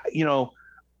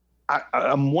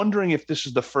I'm wondering if this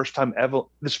is the first time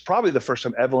this is probably the first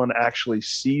time Evelyn actually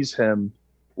sees him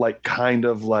like kind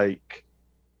of like,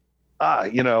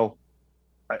 I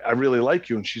really like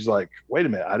you. And she's like, wait a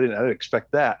minute, I didn't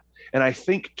expect that. And I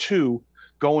think too,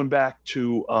 going back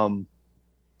to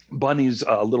Bunny's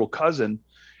little cousin,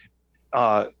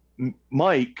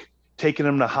 Mike taking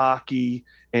him to hockey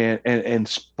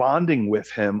and bonding with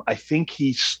him, I think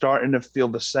he's starting to feel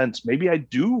the sense, maybe I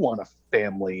do want a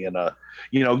family and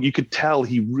you could tell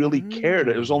he really cared.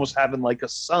 It was almost having like a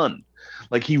son,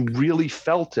 like he really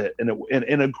felt it.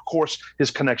 And of course his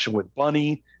connection with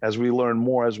Bunny, as we learn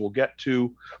more, as we'll get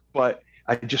to, but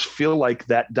I just feel like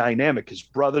that dynamic, his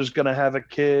brother's going to have a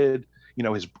kid,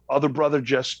 his other brother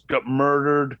just got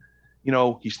murdered.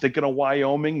 He's thinking of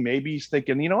Wyoming. Maybe he's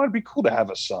thinking, it'd be cool to have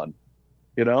a son,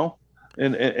 and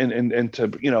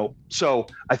to, so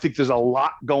I think there's a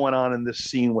lot going on in this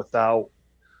scene without,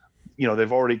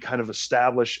 they've already kind of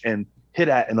established and hit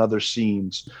at in other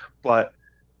scenes, but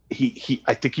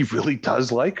I think he really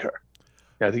does like her.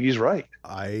 Yeah, I think he's right.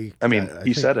 I mean,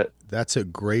 he said it. That's a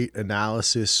great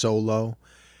analysis, Solo.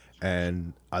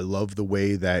 And I love the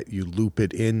way that you loop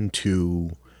it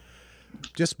into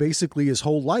just basically his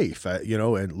whole life,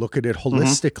 and look at it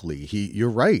holistically. You're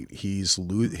right. His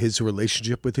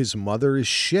relationship with his mother is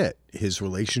shit. His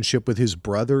relationship with his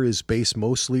brother is based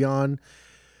mostly on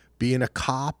being a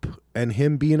cop and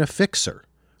him being a fixer,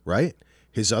 right?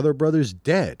 His other brother's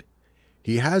dead.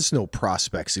 He has no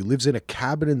prospects. He lives in a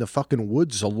cabin in the fucking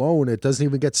woods alone. It doesn't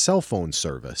even get cell phone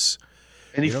service.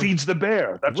 And he feeds the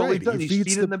bear. That's right. All he does. He's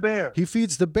feeding the bear. He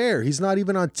feeds the bear. He's not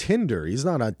even on Tinder. He's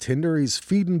not on Tinder. He's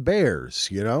feeding bears,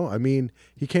 I mean,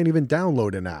 he can't even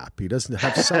download an app. He doesn't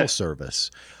have cell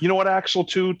service. You know what, Axel,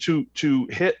 too, to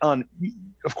hit on,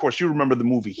 of course, you remember the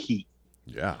movie Heat.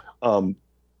 Yeah.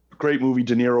 Great movie,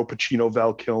 De Niro, Pacino,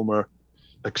 Val Kilmer,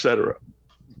 etc.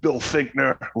 Bill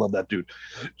Finkner. Love that dude.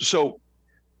 So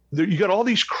you got all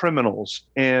these criminals,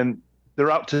 and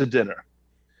they're out to dinner.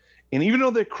 And even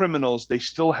though they're criminals, they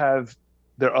still have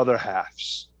their other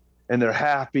halves, and they're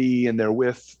happy, and they're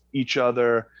with each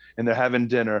other, and they're having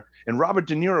dinner. And Robert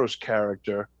De Niro's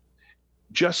character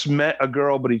just met a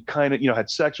girl, but he kind of, had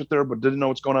sex with her, but didn't know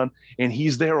what's going on. And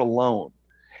he's there alone,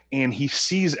 and he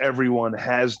sees everyone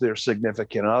has their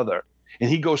significant other, and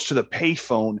he goes to the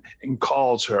payphone and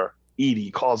calls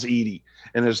Edie,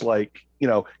 and is like,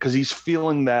 because he's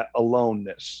feeling that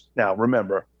aloneness. Now,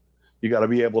 remember, you got to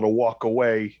be able to walk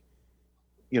away.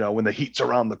 When the heat's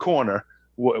around the corner,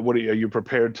 what are you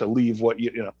prepared to leave?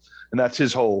 And that's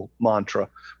his whole mantra.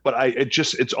 But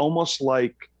it's almost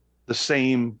like the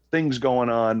same things going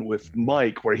on with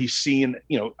Mike, where he's seeing,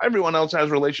 everyone else has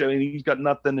a relationship and he's got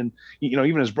nothing. And,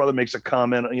 even his brother makes a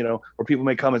comment, or people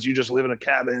make comments, you just live in a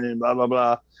cabin and blah, blah,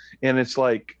 blah. And it's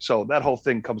like, so that whole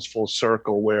thing comes full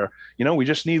circle where,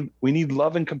 we need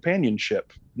love and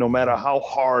companionship, no matter how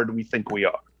hard we think we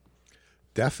are.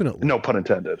 Definitely. No pun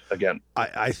intended, again.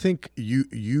 I think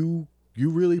you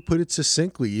really put it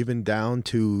succinctly, even down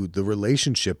to the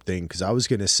relationship thing, because I was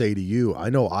going to say to you, I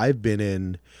know I've been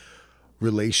in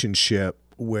relationship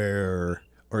where,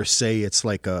 or say it's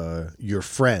like your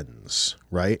friends,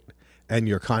 right? And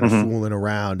you're kind of fooling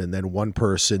around, and then one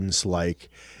person's like,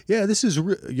 yeah, this is,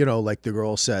 like the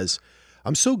girl says,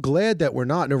 I'm so glad that we're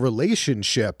not in a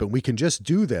relationship and we can just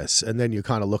do this. And then you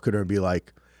kind of look at her and be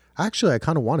like, actually, I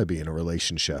kind of want to be in a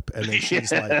relationship. And then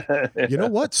she's like, you know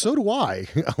what? So do I.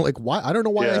 I'm like, why? I don't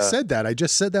know why I said that. I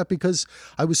just said that because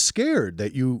I was scared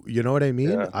that you know what I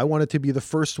mean? Yeah. I wanted to be the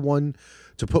first one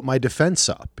to put my defense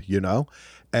up,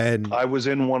 and I was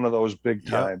in one of those big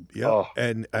time. Yeah. Oh.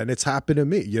 And it's happened to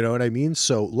me. You know what I mean?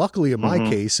 So luckily in my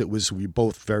case, it was, we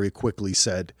both very quickly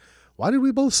said, why did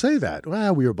we both say that?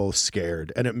 Well, we were both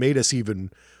scared, and it made us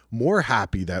even more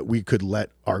happy that we could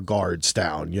let our guards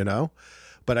down,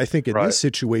 But I think in this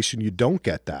situation, you don't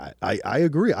get that. I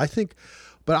agree. I think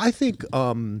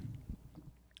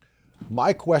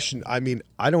my question, I mean,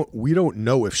 we don't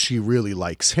know if she really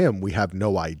likes him. We have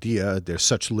no idea. There's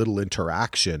such little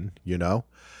interaction,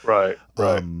 Right.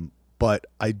 But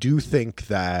I do think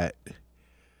that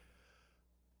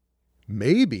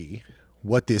maybe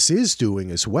what this is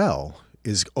doing as well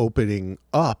is opening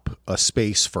up a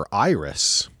space for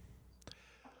Iris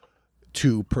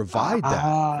to provide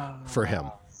that for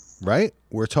him, right?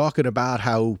 We're talking about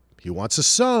how he wants a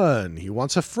son, he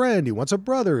wants a friend, he wants a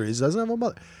brother, he doesn't have a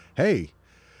mother. Hey,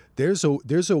 there's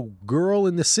a girl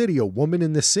in the city, a woman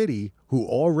in the city who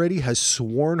already has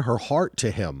sworn her heart to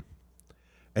him,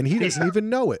 and he doesn't even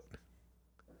know it.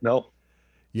 No.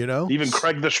 Even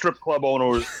Craig, the strip club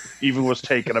owner, was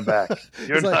taken aback.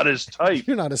 You're not his type.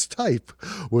 You're not his type.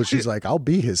 Well, she's like, I'll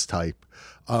be his type.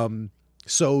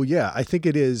 So yeah, I think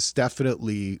it is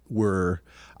definitely we're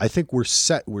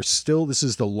set. We're still, this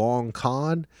is the long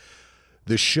con.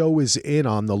 The show is in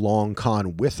on the long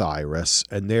con with Iris,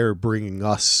 and they're bringing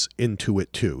us into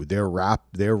it too. They're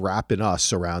wrapping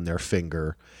us around their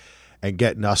finger and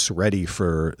getting us ready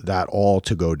for that all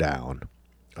to go down.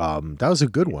 That was a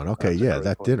good one. Okay, yeah,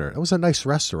 that dinner. It was a nice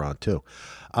restaurant too.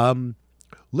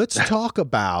 Let's talk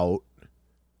about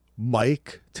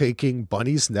Mike taking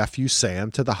Bunny's nephew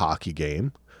Sam to the hockey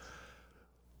game.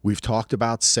 We've talked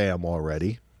about Sam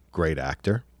already. Great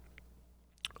actor.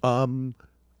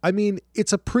 I mean,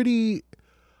 it's a pretty,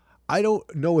 I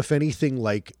don't know if anything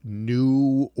like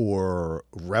new or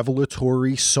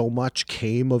revelatory so much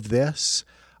came of this.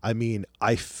 I mean,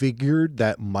 I figured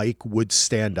that Mike would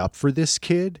stand up for this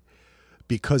kid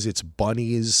because it's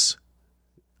Bunny's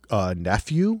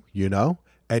nephew, you know,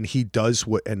 and he does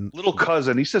what, and little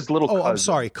cousin. He says little cousin. Oh, I'm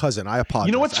sorry, cousin. I apologize.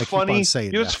 You know what's funny?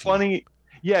 You know what's funny?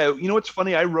 Yeah, you know what's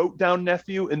funny? I wrote down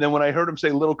nephew, and then when I heard him say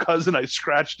little cousin, I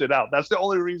scratched it out. That's the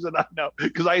only reason I know,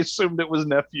 because I assumed it was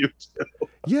nephew too.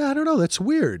 Yeah, I don't know. That's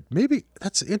weird. Maybe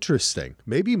that's interesting.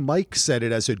 Maybe Mike said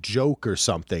it as a joke or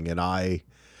something, and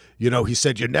he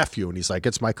said your nephew, and he's like,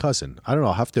 it's my cousin. I don't know.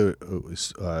 I'll have to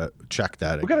check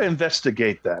that. We got to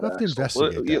investigate that. We'll have to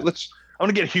investigate that. I'm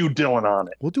going to get Hugh Dillon on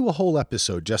it. We'll do a whole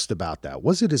episode just about that.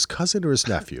 Was it his cousin or his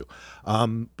nephew?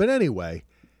 But anyway,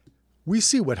 we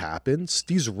see what happens.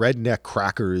 These redneck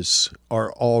crackers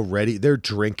are they're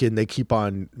drinking. They keep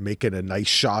on making a nice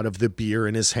shot of the beer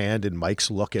in his hand, and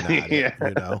Mike's looking at it.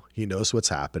 You know, he knows what's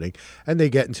happening. And they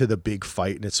get into the big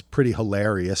fight, and it's pretty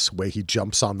hilarious way he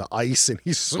jumps on the ice and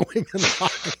he's swinging the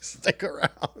hockey stick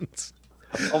around.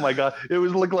 Oh my God. It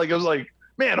was like,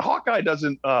 man, Hawkeye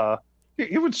doesn't,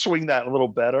 he would swing that a little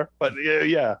better, but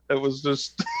yeah, it was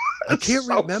just, I can't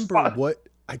remember fun. What,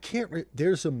 I can't.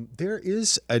 There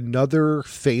is another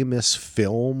famous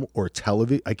film or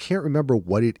television. I can't remember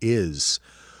what it is.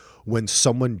 When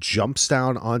someone jumps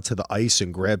down onto the ice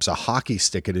and grabs a hockey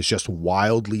stick and is just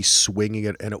wildly swinging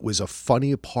it, and it was a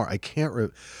funny part. I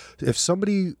can't. If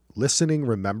somebody listening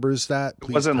remembers that, please.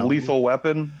 It wasn't Lethal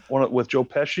Weapon with Joe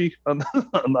Pesci on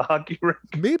the hockey rink.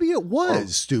 Maybe it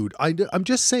was, dude. I'm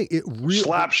just saying it really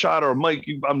Slapshot or Mike.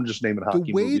 I'm just naming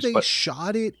hockey. The way they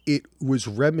shot it, it was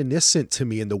reminiscent to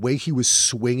me, and the way he was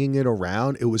swinging it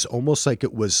around, it was almost like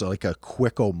it was like a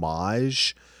quick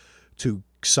homage to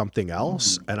something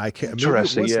else. And I can't. Maybe it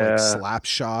was like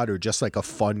Slapshot or just like a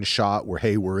fun shot where,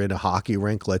 hey, we're in a hockey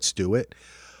rink, let's do it.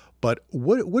 But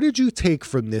what did you take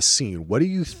from this scene? What do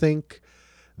you think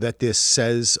that this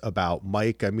says about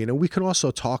Mike? I mean, and we can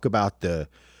also talk about the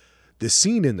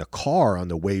scene in the car on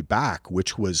the way back,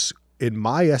 which was, in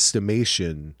my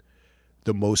estimation,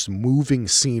 the most moving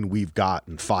scene we've got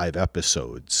in 5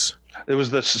 episodes. It was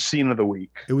the scene of the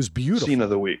week. It was beautiful. Scene of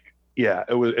the week. Yeah,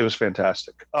 it was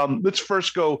fantastic. Let's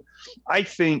first go. I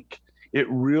think it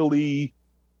really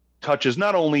touches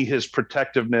not only his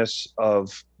protectiveness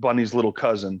of Bunny's little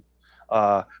cousin,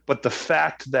 but the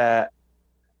fact that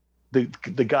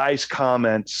the guy's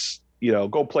comments,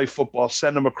 go play football,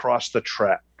 send him across the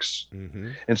tracks. Mm-hmm.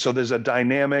 And so there's a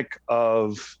dynamic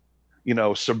of,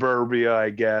 suburbia, I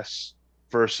guess,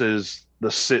 versus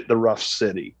the rough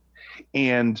city.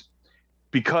 And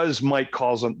because Mike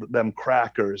calls them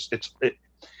crackers,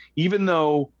 even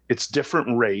though it's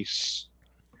different race,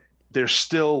 there's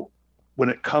still, when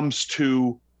it comes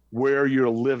to where you're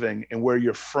living and where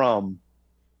you're from,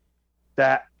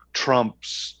 that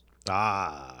trumps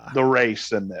the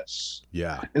race in this.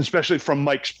 Yeah. Especially from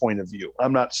Mike's point of view.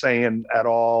 I'm not saying at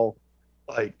all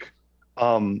it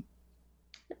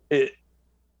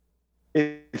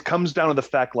comes down to the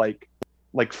fact like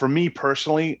for me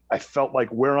personally, I felt like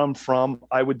where I'm from,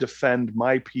 I would defend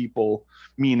my people,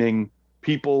 meaning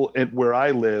people where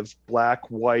I live, black,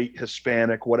 white,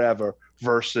 Hispanic, whatever,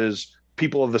 versus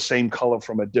people of the same color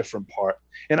from a different part.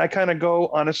 And I kind of go,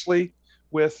 honestly,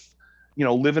 with,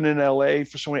 living in LA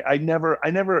for so many, I never,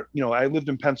 I lived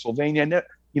in Pennsylvania.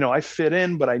 I fit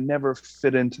in, but I never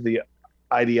fit into the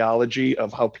ideology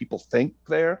of how people think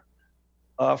there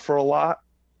for a lot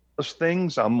of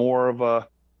things. I'm more of a,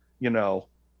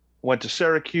 went to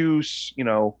Syracuse,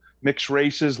 mixed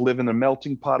races, live in the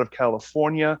melting pot of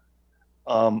California.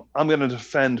 I'm going to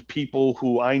defend people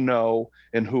who I know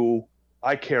and who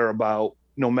I care about,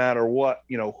 no matter what,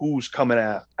 who's coming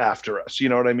after us. You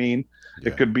know what I mean? Yeah.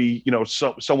 It could be,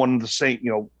 someone the same,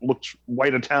 looks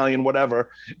white, Italian,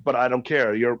 whatever, but I don't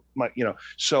care. You're my,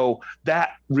 so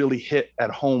that really hit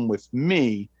at home with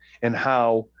me, and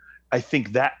how I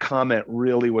think that comment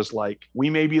really was like, we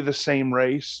may be the same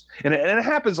race. And it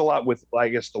happens a lot with, I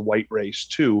guess, the white race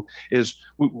too, is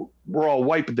we're all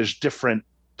white, but there's different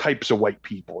types of white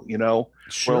people,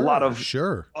 Sure, where a lot of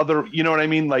other, you know what I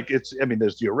mean? Like there's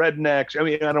your rednecks. I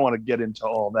mean, I don't want to get into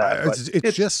all that.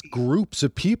 It's just groups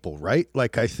of people, right?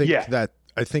 Like, I think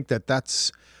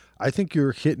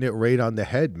you're hitting it right on the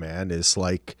head, man. Is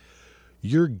like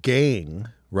your gang,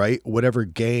 right? Whatever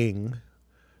gang,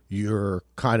 you're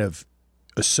kind of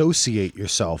associate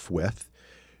yourself with.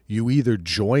 You either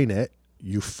join it,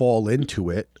 you fall into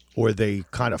it, or they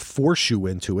kind of force you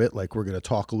into it. Like we're going to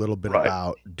talk a little bit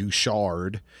about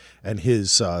Duchard and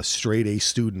his straight A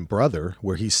student brother,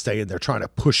 where he's staying. They're trying to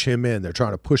push him in. They're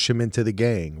trying to push him into the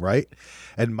gang, right?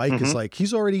 And Mike is like,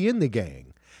 he's already in the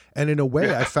gang. And in a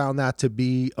way, I found that to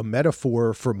be a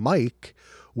metaphor for Mike,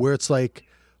 where it's like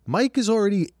Mike is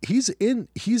already he's in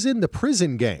the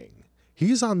prison gang.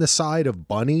 He's on the side of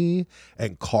Bunny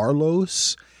and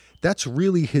Carlos. That's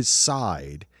really his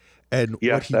side. And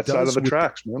what he that does side of the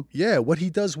tracks, man. Yeah, what he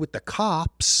does with the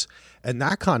cops and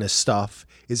that kind of stuff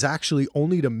is actually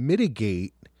only to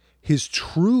mitigate his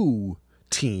true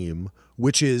team,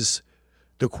 which is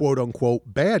the quote unquote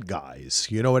bad guys.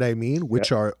 You know what I mean?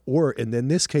 Which are, or, and in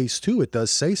this case too, it does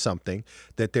say something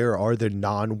that there are the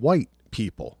non-white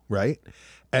people, right?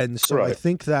 And so I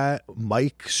think that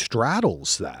Mike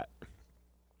straddles that.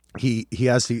 He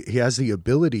has the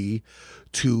ability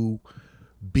to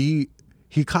be,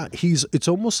 it's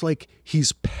almost like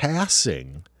he's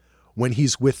passing when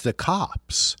he's with the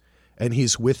cops and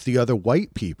he's with the other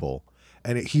white people,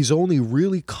 and he's only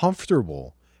really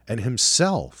comfortable and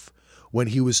himself when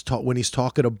he's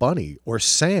talking to Bunny or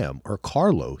Sam or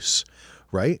Carlos,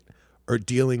 right? Or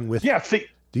dealing with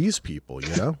these people,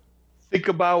 you know? Think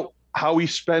about how he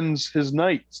spends his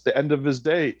nights, the end of his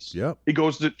days. Yep. He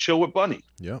goes to chill with Bunny.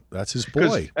 Yep, that's his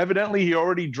boy. Evidently he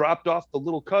already dropped off the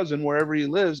little cousin wherever he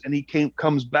lives, and he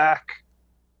comes back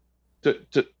to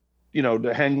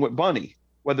hang with Bunny.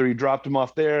 Whether he dropped him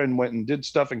off there and went and did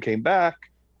stuff and came back,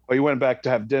 or he went back to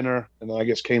have dinner and then I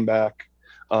guess came back.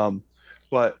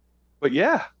 But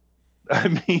yeah,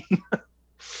 I mean,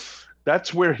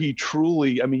 that's where he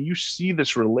truly, I mean, you see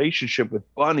this relationship with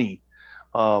Bunny,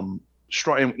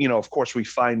 strong, of course we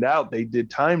find out they did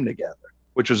time together,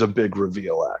 which was a big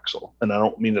reveal, Axel. And I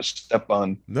don't mean to step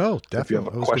on. No, definitely. If you have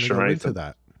a question or anything.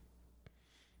 That.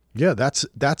 Yeah, that's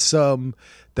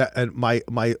that. And my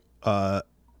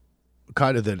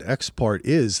kind of the next part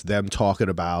is them talking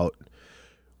about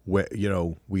where,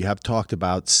 we have talked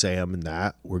about Sam and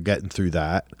that we're getting through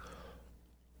that.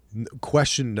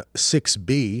 Question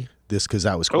 6B, because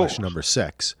that was question number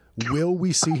 6. Will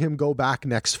we see him go back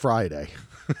next Friday?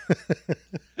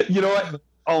 You know what?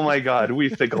 Oh my God, we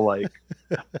think alike.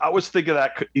 I was thinking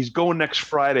that he's going next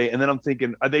Friday, and then I'm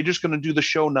thinking, are they just going to do the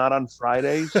show not on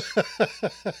Fridays?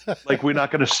 Like we're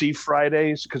not going to see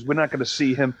Fridays because we're not going to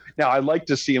see him. Now I'd like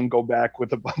to see him go back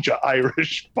with a bunch of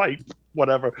Irish pipe,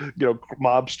 whatever,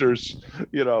 mobsters.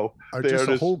 Are just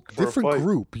a whole different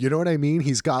group. You know what I mean?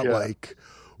 He's got like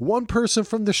one person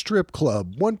from the strip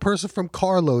club, one person from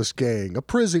Carlos gang, a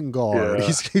prison guard.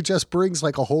 Yeah. He just brings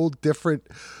like a whole different,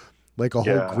 like a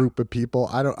whole group of people.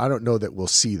 I don't know that we'll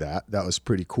see that. That was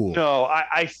pretty cool. No,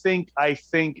 I think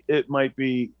it might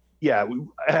be. Yeah,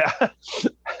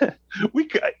 we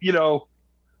could.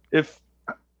 If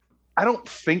I don't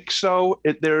think so,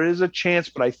 there is a chance,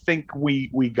 but I think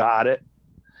we got it,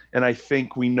 and I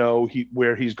think we know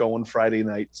where he's going Friday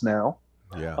nights now.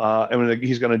 Yeah. And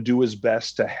he's going to do his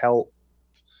best to help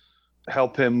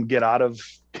him get out of.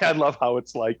 I love how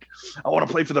it's like, I want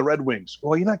to play for the Red Wings.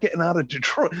 Well, you're not getting out of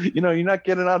Detroit. You're not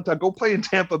getting out to go play in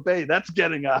Tampa Bay. That's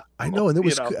getting out. I know. And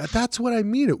that's what I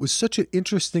mean. It was such an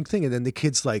interesting thing. And then the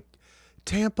kid's like,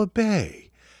 Tampa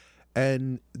Bay.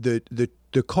 And the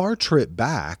car trip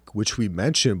back, which we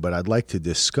mentioned, but I'd like to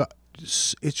discuss.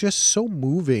 It's just so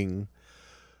moving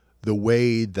the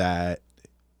way that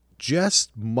just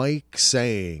Mike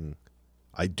saying,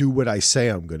 I do what I say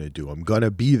I'm going to do. I'm going to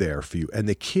be there for you. And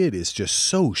the kid is just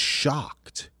so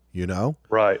shocked,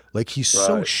 Right. Like he's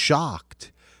so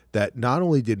shocked that not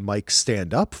only did Mike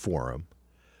stand up for him,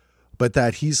 but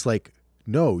that he's like,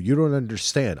 no, you don't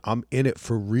understand. I'm in it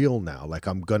for real now. Like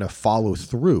I'm going to follow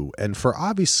through. And for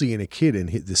obviously in a kid in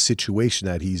the situation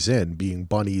that he's in, being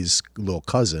Bunny's little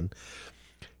cousin,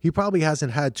 he probably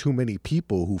hasn't had too many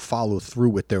people who follow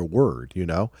through with their word,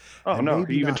 Oh, and no.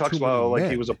 He even talks about like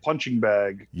he was a punching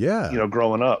bag. Yeah.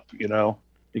 Growing up, He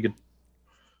could.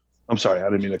 I'm sorry,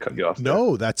 I didn't mean to cut you off.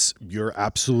 No, you're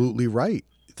absolutely right.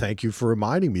 Thank you for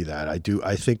reminding me that.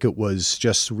 I think it was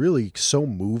just really so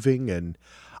moving, and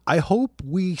I hope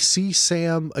we see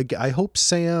Sam again. I hope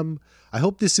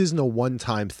this isn't a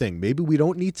one-time thing. Maybe we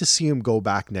don't need to see him go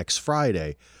back next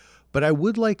Friday, but I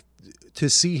would like to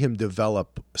see him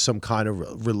develop some kind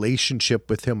of relationship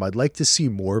with him. I'd like to see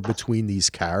more between these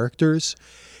characters.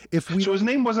 So his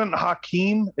name wasn't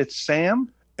Hakeem, it's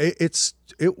Sam? That's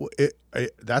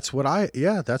what I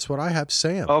have,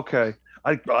 Sam. Okay.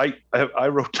 I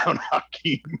wrote down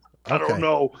Hakeem. I don't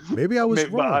know. Maybe I was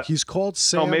wrong. He's called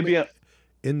Sam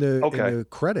in the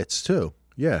credits too.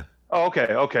 Yeah. Oh,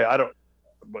 okay. I don't.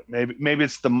 But maybe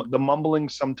it's the mumbling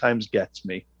sometimes gets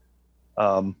me.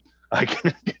 I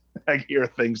can I hear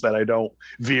things that I don't.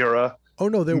 Vera. Oh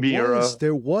no, Mira.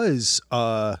 there was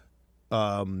a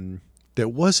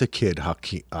kid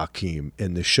Hakeem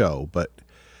in the show, but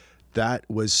that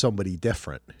was somebody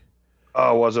different.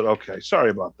 Oh, was it? Okay. Sorry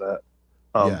about that.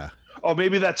 Yeah. Oh,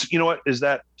 maybe that's, you know what? Is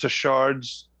that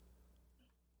Tashard's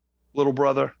little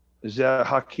brother? Is that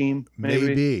Hakeem?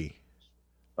 Maybe. Okay.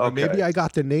 Or maybe I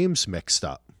got the names mixed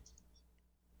up.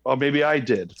 Oh, maybe I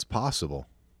did. It's possible.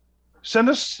 Send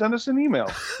us an email.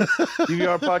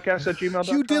 dvrpodcast@gmail.com.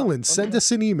 Hugh Dillon, send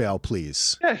us an email,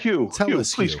 please. Yeah, Hugh. Tell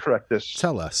us, please Hugh. correct this.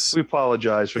 Tell us. We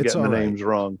apologize for It's getting the all right. names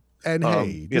wrong. And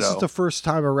hey, this is the first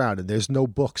time around, and there's no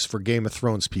books for Game of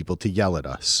Thrones people to yell at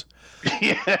us.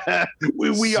 Yeah,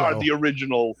 we are the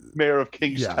original mayor of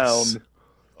Kingstown.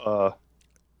 Yes.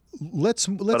 Let's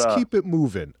keep it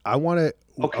moving. I want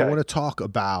to talk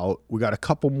about. We got a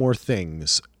couple more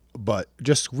things, but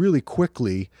just really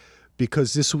quickly,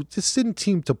 because this didn't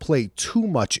seem to play too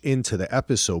much into the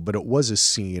episode, but it was a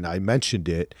scene. I mentioned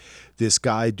it. This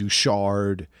guy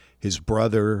Duchard, his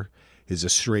brother, is a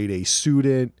straight A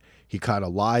student. He kind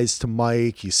of lies to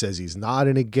Mike. He says he's not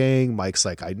in a gang. Mike's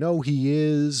like, I know he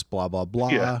is, blah, blah, blah.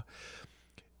 Yeah.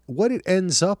 What it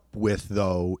ends up with,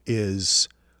 though, is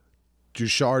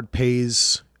Duchard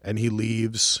pays and he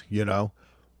leaves,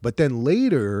 But then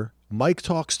later, Mike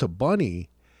talks to Bunny,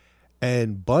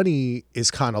 and Bunny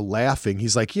is kind of laughing.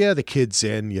 He's like, yeah, the kid's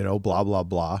in, blah, blah,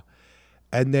 blah.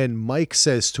 And then Mike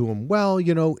says to him, well,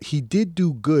 he did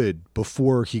do good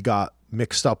before he got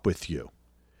mixed up with you.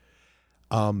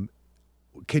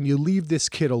 Can you leave this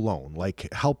kid alone?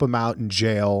 Like, help him out in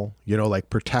jail, like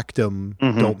protect him.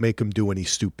 Mm-hmm. Don't make him do any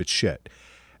stupid shit.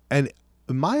 And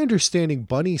my understanding,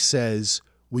 Bunny says,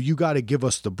 well, you got to give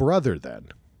us the brother then.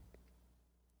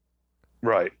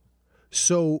 Right.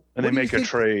 So, and they make a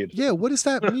trade. Yeah. What does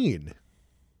that mean?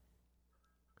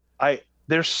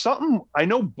 There's something, I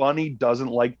know Bunny doesn't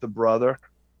like the brother.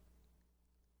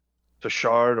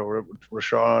 Tashard or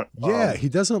Rashard. Yeah, he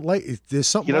doesn't like. There's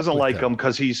something. He doesn't like him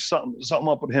because he's something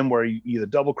up with him where he either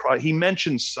double cross. He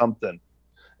mentions something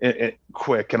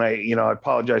quick, and I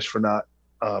apologize for not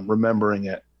remembering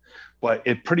it, but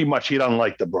it pretty much he doesn't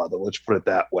like the brother. Let's put it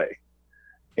that way.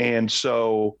 And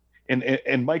so,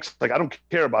 and Mike's like, I don't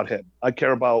care about him. I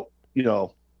care about the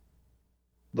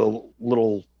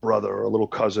little brother or little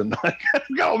cousin.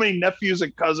 Call me nephews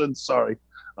and cousins. Sorry,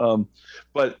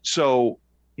 but so.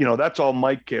 That's all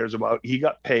Mike cares about. He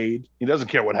got paid. He doesn't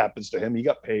care what happens to him. He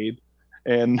got paid.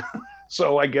 And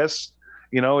so I guess,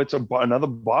 it's another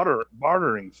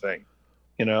bartering thing.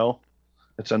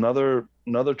 It's another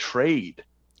trade.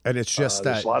 And it's just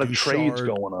that there's a lot of trades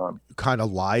going on. Kind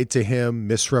of lied to him,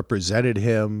 misrepresented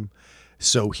him.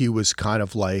 So he was kind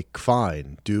of like,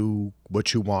 fine, do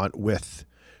what you want with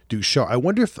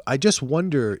Duchard. I just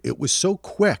wonder, it was so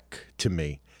quick to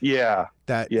me. Yeah.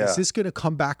 Is this going to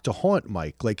come back to haunt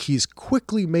Mike? Like, he's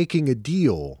quickly making a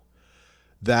deal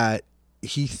that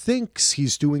he thinks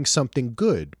he's doing something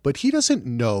good, but he doesn't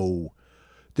know.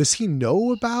 Does he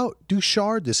know about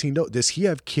Duchard? Does he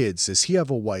have kids? Does he have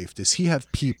a wife? Does he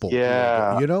have people?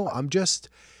 Yeah.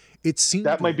 It seems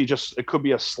that might be it could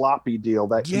be a sloppy deal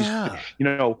that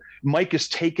Mike is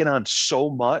taking on so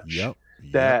much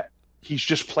that he's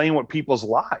just playing with people's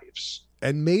lives.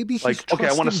 And maybe he's like, okay,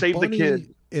 I want to save Bunny the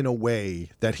kid in a way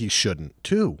that he shouldn't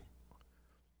too.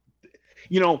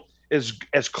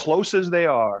 As close as they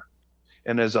are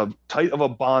and as a tight of a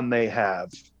bond they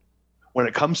have, when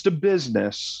it comes to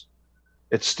business,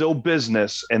 it's still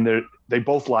business, and they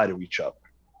both lie to each other.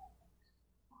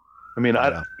 I mean,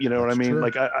 you know what I mean? True.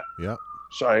 Like,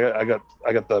 sorry, I got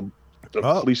the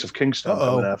police of Kingstown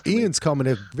coming after me. Ian's coming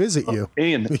to visit you.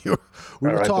 Ian, we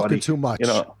were talking buddy. Too much.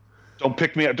 Don't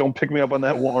pick me up. Don't pick me up on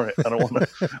that warrant. I don't want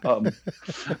to.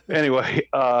 Anyway,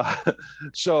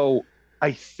 so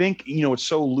I think it's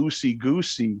so loosey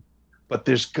goosey, but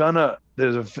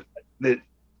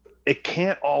it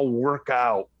can't all work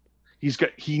out.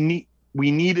 We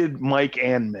needed Mike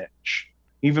and Mitch.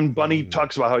 Even Bunny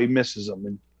talks about how he misses them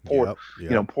and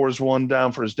pours one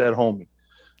down for his dead homie.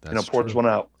 That's pours true.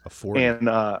 one out. A 40. And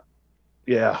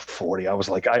 40. I was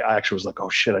like, I actually was like, oh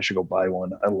shit, I should go buy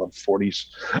one. I love 40s.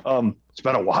 It's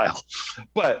been a while,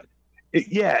 but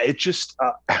it just,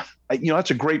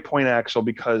 that's a great point, Axel,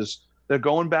 because they're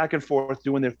going back and forth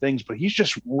doing their things, but he's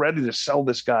just ready to sell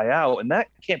this guy out, and that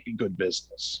can't be good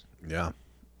business. Yeah.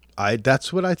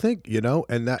 That's what I think,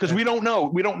 and that, because we don't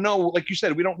know, like you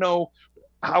said, we don't know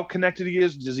how connected he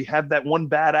is. Does he have that one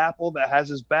bad apple that has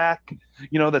his back,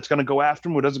 that's going to go after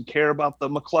him, who doesn't care about the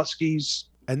McCluskeys?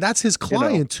 And that's his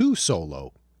client too,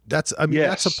 Solo. That's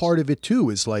that's a part of it too,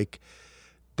 is like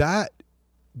that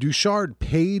Duchard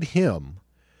paid him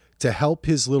to help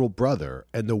his little brother,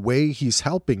 and the way he's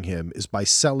helping him is by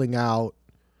selling out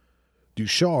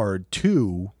Duchard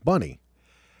to Bunny.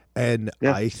 And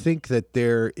I think that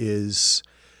there's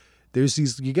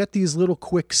these, you get these little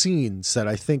quick scenes that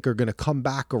I think are going to come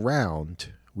back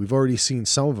around. We've already seen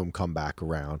some of them come back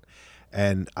around.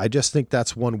 And I just think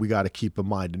that's one we got to keep in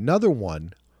mind. Another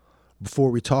one, before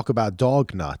we talk about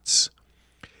dog nuts,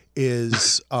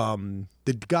 is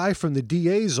the guy from the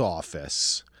DA's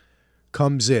office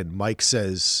comes in. Mike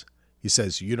says,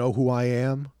 "You know who I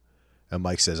am?" And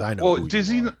Mike says, "I know." Well, who does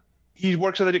you he? are. He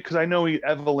works at it because I know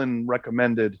Evelyn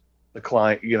recommended the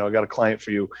client. I got a client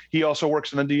for you. He also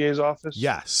works in the DA's office.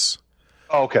 Yes.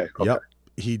 Oh, okay. Yep.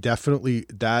 He definitely,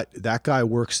 that guy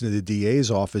works in the DA's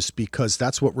office because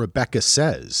that's what Rebecca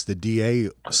says. The DA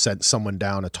sent someone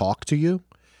down to talk to you.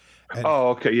 And,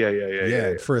 okay.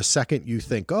 Yeah. For a second, you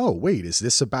think, "Oh, wait, is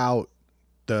this about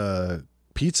the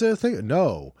pizza thing?"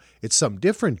 No, it's some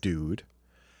different dude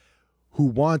who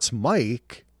wants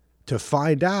Mike to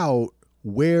find out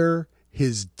where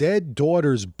his dead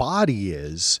daughter's body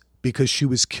is, because she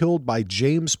was killed by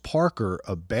James Parker,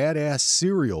 a badass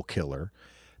serial killer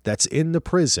that's in the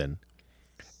prison.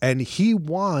 And he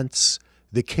wants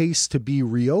the case to be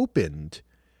reopened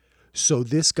so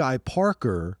this guy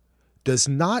Parker does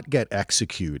not get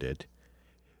executed,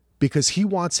 because he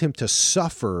wants him to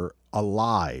suffer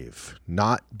alive,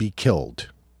 not be killed.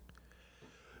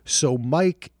 So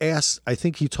Mike asks, I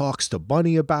think he talks to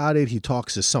Bunny about it. He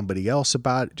talks to somebody else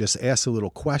about it, just asks a little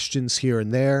questions here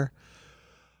and there.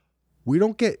 We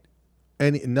don't get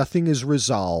nothing is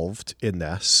resolved in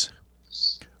this,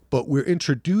 but we're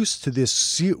introduced to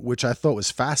this, which I thought was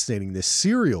fascinating, this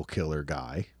serial killer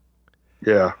guy.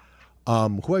 Yeah.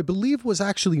 Who I believe was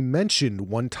actually mentioned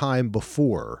one time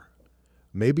before.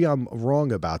 Maybe I'm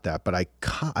wrong about that, but I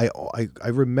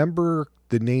remember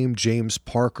the name James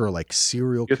Parker, like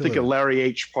serial You're killer. thinking Larry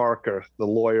H. Parker, the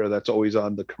lawyer that's always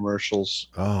on the commercials.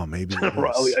 Oh, maybe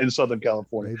in Southern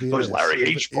California. There's Larry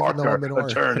H. Parker,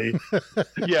 attorney.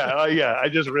 Yeah. I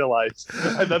just realized,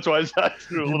 and that's why I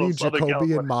threw a little mean Southern Jacoby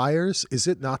California. and Myers? Is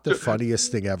it not the funniest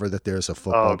thing ever that there's a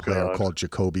football player called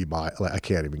Jacoby Myers? I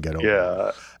can't even get over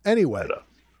it. Anyway,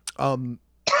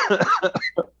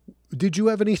 did you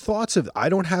have any thoughts of? I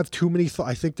don't have too many thoughts.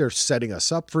 I think they're setting us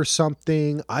up for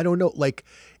something. I don't know. Like,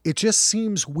 it just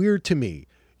seems weird to me.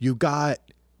 You got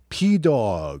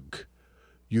P-Dog.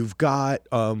 You've got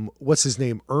what's his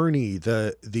name? Ernie,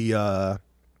 the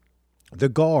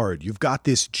guard. You've got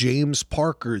this James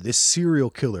Parker, this serial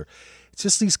killer. It's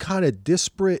just these kind of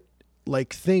disparate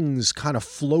like things kind of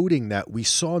floating that we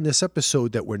saw in this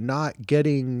episode that we're not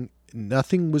getting.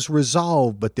 Nothing was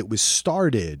resolved, but that was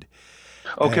started.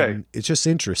 Okay. And it's just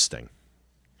interesting.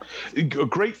 A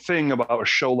great thing about a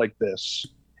show like this,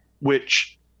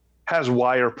 which has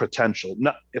wire potential.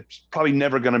 It's probably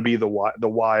never going to be The Wire. The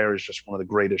Wire is just one of the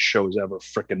greatest shows ever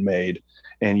frickin' made.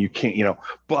 And you can't,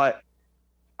 but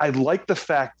I like the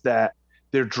fact that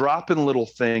they're dropping little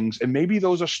things, and maybe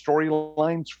those are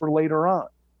storylines for later on,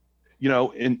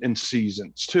 in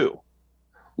seasons too.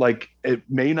 Like, it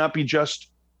may not be just,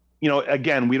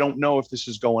 again, we don't know if this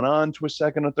is going on to a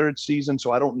second or third season.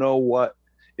 So I don't know what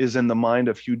is in the mind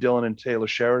of Hugh Dillon and Taylor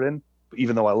Sheridan,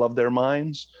 even though I love their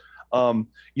minds. I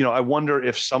wonder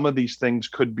if some of these things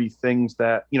could be things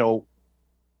that,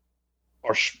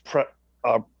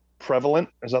 are prevalent.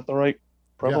 Is that the right?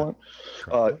 Prevalent?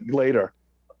 Yeah. Later,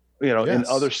 yes. In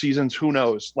other seasons, who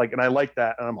knows? Like, and I like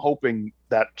that. And I'm hoping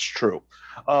that's true.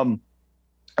 And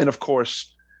of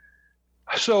course,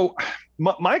 so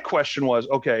my question was,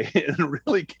 okay, it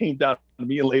really came down to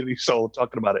me and Lady Soul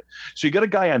talking about it. So you got a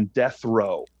guy on death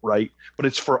row, right? But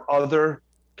it's for other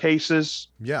cases.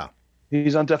 Yeah.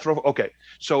 He's on death row. Okay.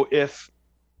 So if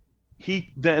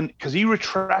he then, because he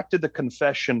retracted the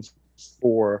confession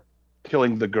for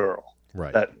killing the girl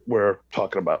that we're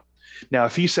talking about. Now,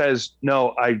 if he says,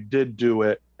 no, I did do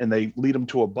it, and they lead him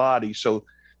to a body, so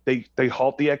they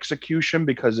halt the execution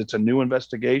because it's a new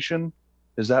investigation.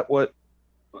 Is that what?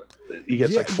 He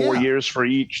gets like 4 years for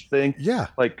each thing. Yeah.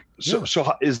 Like, so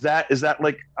is that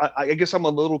like, I guess I'm a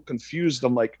little confused.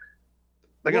 I'm like,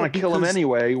 they're going to kill him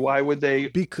anyway. Why would they?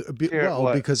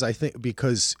 Because I think,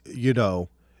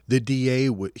 the DA,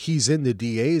 he's in the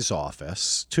DA's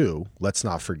office too. Let's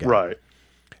not forget. Right.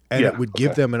 And it would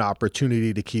give them an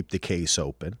opportunity to keep the case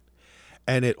open.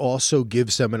 And it also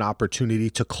gives them an opportunity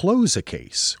to close a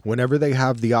case. Whenever they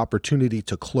have the opportunity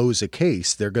to close a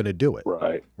case, they're going to do it.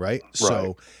 Right.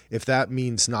 So if that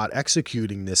means not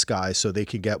executing this guy so they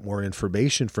can get more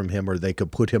information from him, or they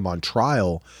could put him on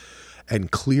trial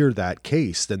and clear that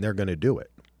case, then they're going to do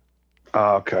it.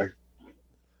 Okay.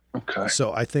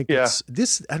 So I think it's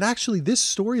this, and actually this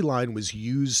storyline was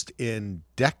used in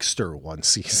Dexter one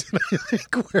season, I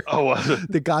think, where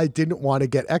the guy didn't want to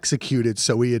get executed,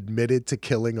 so he admitted to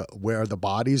killing where the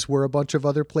bodies were a bunch of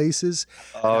other places.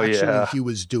 He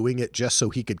was doing it just so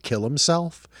he could kill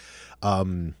himself.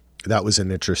 That was an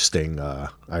interesting, I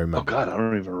remember. Oh God, I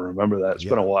don't even remember that. It's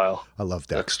been a while. I love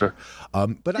Dexter.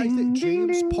 But I think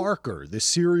James Parker, the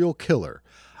serial killer,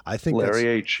 I think Larry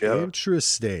H. Yeah.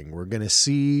 Interesting. We're going to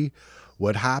see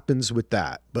what happens with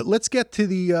that. But let's get to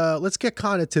the let's get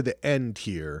kind of to the end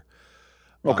here.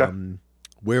 Okay.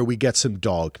 Where we get some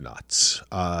dog nuts.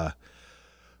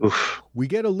 We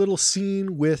get a little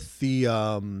scene with the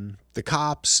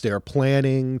cops. They're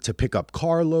planning to pick up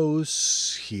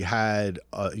Carlos. He had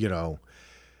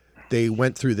they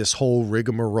went through this whole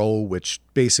rigmarole, which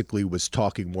basically was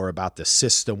talking more about the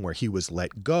system where he was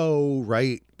let go,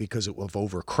 right? Because of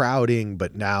overcrowding,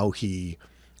 but now he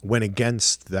went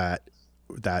against that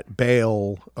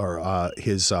bail or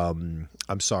his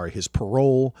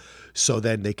parole. So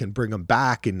then they can bring him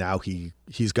back, and now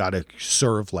he's got to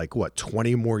serve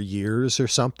 20 more years or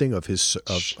something of his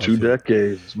two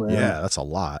decades, man. Yeah, that's a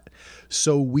lot.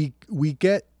 So we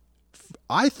get,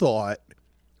 I thought,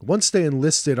 once they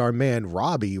enlisted our man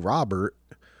Robert,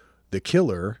 the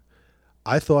killer,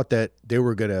 I thought that they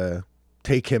were going to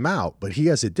take him out, but he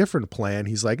has a different plan.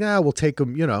 He's like, we'll take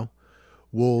him,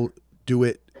 we'll do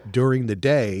it during the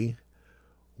day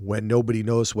when nobody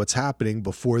knows what's happening,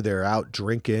 before they're out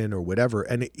drinking or whatever.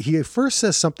 And he at first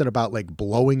says something about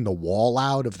blowing the wall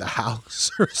out of the house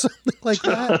or something like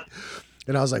that.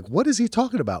 And I was like, what is he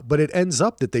talking about? But it ends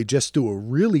up that they just do a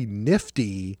really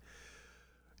nifty,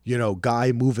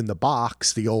 guy moving the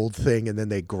box, the old thing, and then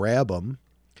they grab him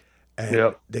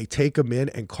and they take him in,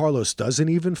 and Carlos doesn't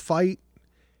even fight.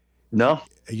 No.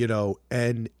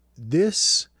 And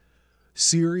this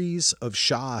series of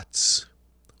shots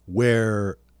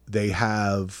where they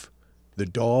have the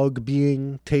dog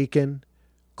being taken,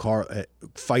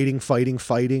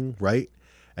 fighting, right?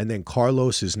 And then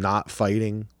Carlos is not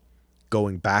fighting,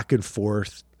 going back and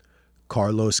forth,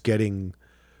 Carlos getting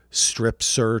strip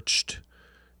searched,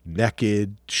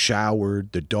 naked,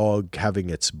 showered, the dog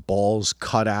having its balls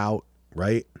cut out,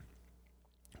 right?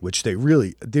 Which we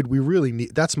really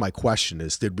need? That's my question,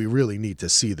 is did we really need to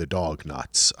see the dog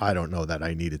nuts? I don't know that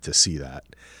I needed to see that.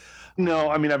 No,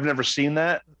 I mean, I've never seen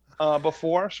that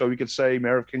before. So we could say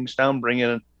Mayor of Kingstown bringing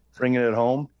it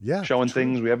home, showing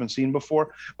things we haven't seen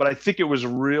before. But I think it was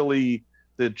really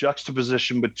the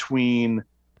juxtaposition between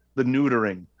the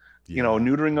neutering,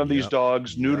 neutering of these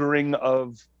dogs, neutering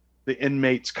of the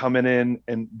inmates coming in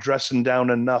and dressing down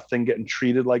to nothing, getting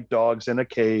treated like dogs in a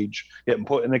cage, getting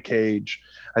put in a cage.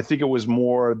 I think it was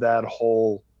more that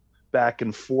whole back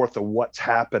and forth of what's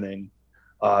happening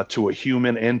to a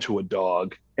human and to a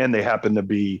dog. And they happen to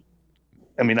be,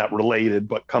 not related,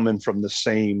 but coming from the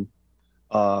same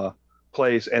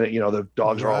place. And, the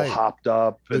dogs are all hopped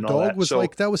up. And the dog was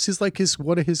that was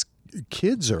one of his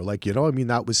kids, or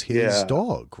that was his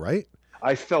dog, right?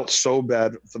 I felt so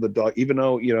bad for the dog, even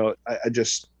though, I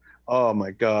just, oh my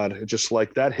God, it just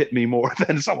that hit me more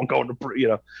than someone going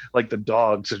to, the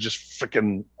dogs are just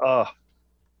freaking,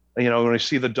 when I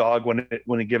see the dog, when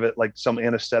they give it some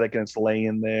anesthetic and it's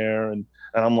laying there, and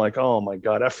I'm like, oh my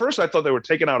God. At first I thought they were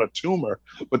taking out a tumor,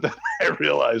 but then I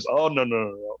realized, oh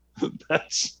no.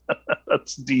 That's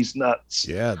these nuts.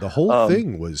 Yeah. The whole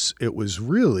thing was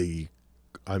really,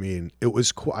 it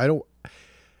was cool.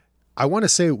 I want to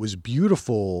say it was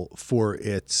beautiful for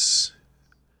the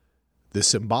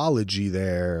symbology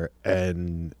there,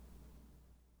 and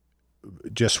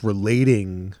just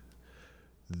relating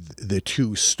the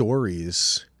two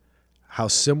stories, how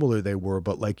similar they were.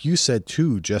 But like you said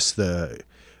too, just the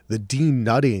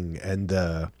denutting and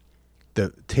the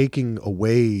taking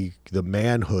away the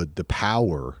manhood, the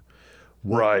power.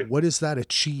 Right. What does that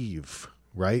achieve?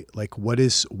 Right? What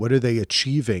are they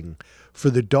achieving? For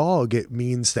the dog, it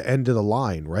means the end of the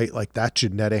line, right? That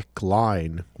genetic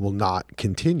line will not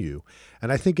continue.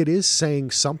 And I think it is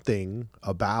saying something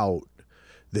about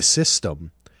the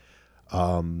system,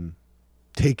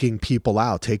 taking people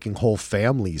out, taking whole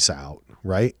families out,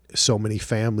 right? So many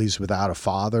families without a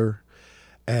father.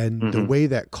 And the way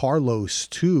that Carlos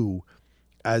too,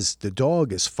 as the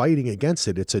dog is fighting against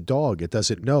it, it's a dog, it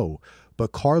doesn't know.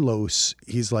 But Carlos,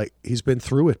 he's been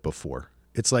through it before.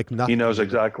 It's like nothing. He knows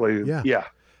exactly. Yeah. Yeah.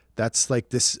 That's like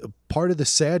this part of the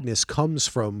sadness comes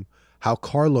from how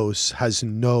Carlos has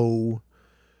no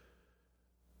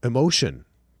emotion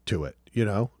to it,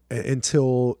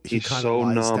 until he He's kind so of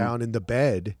lies numb. down in the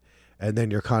bed, and then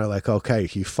you're kind of like, okay,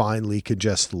 he finally could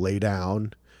just lay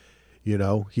down. He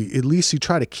at least he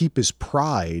try to keep his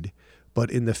pride,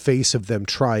 but in the face of them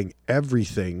trying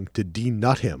everything to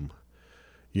denut him,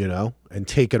 and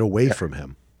take it away from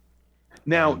him.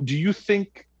 Now, do you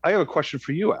think, I have a question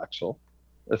for you, Axel,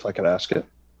 if I could ask it?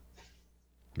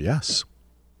 Yes.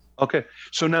 Okay.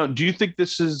 So now, do you think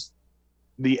this is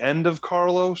the end of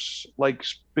Carlos, like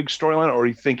big storyline, or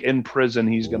you think in prison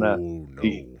he's gonna? No.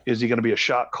 Is he gonna be a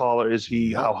shot caller? Is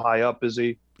he? Yep. How high up is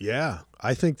he? Yeah,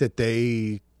 I think that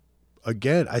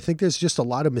I think there's just a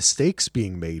lot of mistakes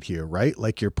being made here, right?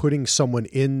 Like you're putting someone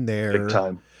in there Big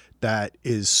time. that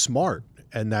is smart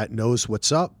and that knows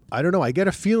what's up. I don't know. I get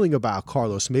a feeling about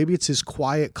Carlos. Maybe it's his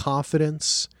quiet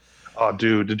confidence. Oh,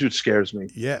 dude, the dude scares me.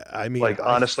 Yeah, I mean, Like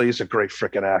honestly, he's a great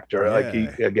freaking actor. Yeah. Like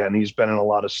he's been in a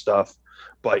lot of stuff,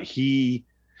 but he,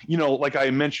 like I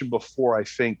mentioned before, I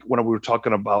think when we were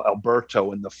talking about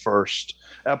Alberto in the first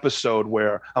episode,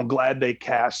 where I'm glad they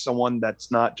cast someone that's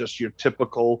not just your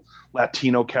typical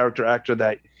Latino character actor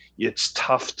that it's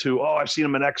tough to, I've seen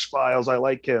him in X-Files, I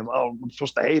like him. Oh, I'm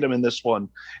supposed to hate him in this one.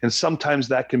 And sometimes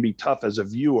that can be tough as a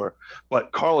viewer.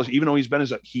 But Carlos, even though he's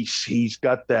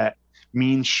got that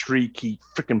mean streak, he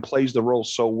freaking plays the role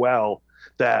so well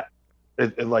that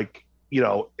that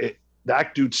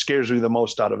dude scares me the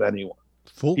most out of anyone.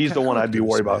 He's the one I'd be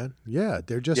worried about. Yeah,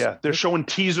 they're showing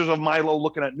teasers of Milo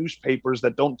looking at newspapers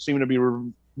that don't seem to be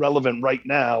relevant right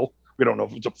now. We don't know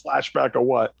if it's a flashback or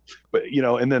what, but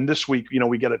and then this week,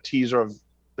 we get a teaser of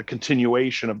the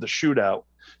continuation of the shootout.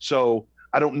 So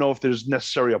I don't know if there's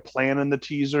necessarily a plan in the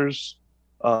teasers,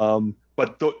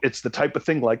 but it's the type of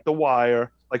thing like The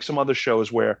Wire, like some other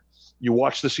shows where you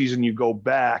watch the season, you go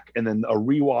back, and then a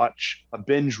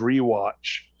binge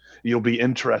rewatch, you'll be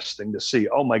interesting to see.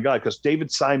 Oh my God. Because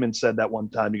David Simon said that one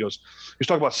time, he was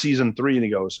talking about season 3, and he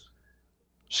goes,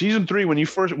 season 3,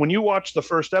 when you watch the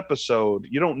first episode,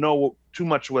 you don't know too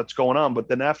much what's going on. But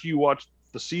then after you watch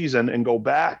the season and go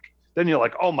back, then you're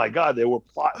like, oh my God, they were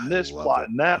plotting this,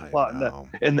 plotting that, plotting that.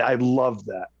 And I love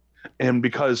that. And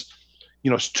because,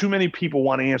 too many people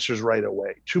want answers right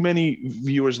away. Too many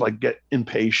viewers get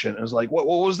impatient. It's like,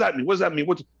 what does that mean? What does that mean?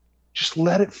 Just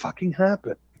let it fucking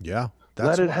happen. Yeah.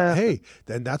 Let it happen. Hey,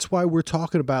 then that's why we're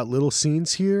talking about little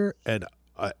scenes here, and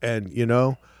and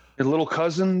little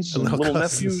cousins, and little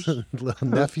nephews, little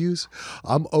nephews.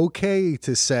 I'm okay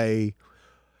to say,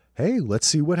 hey, let's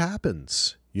see what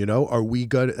happens. Are we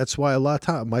gonna? That's why a lot of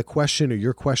time my question or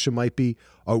your question might be,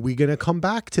 are we gonna come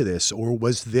back to this, or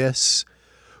was this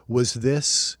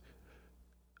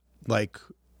like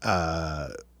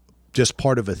just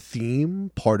part of a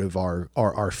theme, part of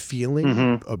our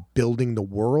feeling of building the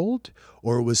world,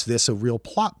 or was this a real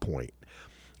plot point?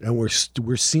 And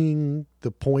we're seeing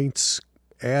the points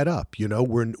add up.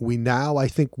 We now, I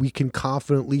think we can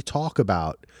confidently talk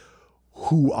about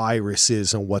who Iris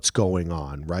is and what's going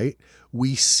on, right?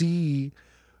 We see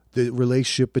the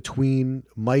relationship between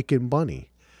Mike and Bunny.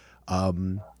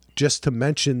 Just to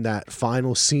mention that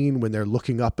final scene when they're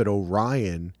looking up at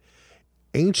Orion,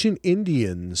 ancient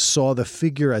Indians saw the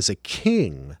figure as a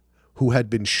king who had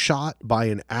been shot by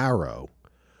an arrow,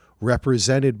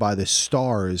 represented by the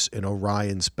stars in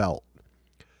Orion's belt.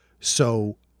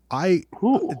 So I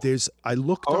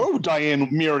looked up. Diane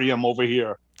Miriam over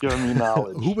here giving me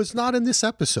knowledge. Who was not in this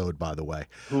episode, by the way.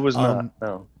 Who was not?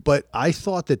 No. But I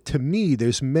thought that, to me,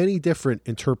 there's many different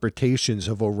interpretations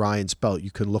of Orion's belt.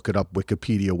 You can look it up,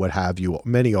 Wikipedia, what have you,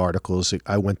 many articles.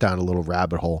 I went down a little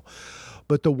rabbit hole.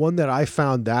 But the one that I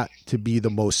found that to be the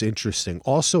most interesting,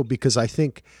 also because I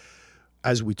think,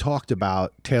 as we talked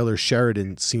about, Taylor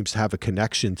Sheridan seems to have a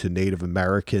connection to Native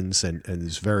Americans and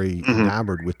is very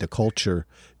enamored with the culture,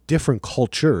 different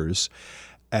cultures.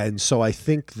 And so I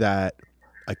think that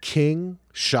a king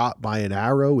shot by an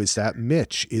arrow, is that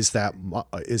Mitch? Is that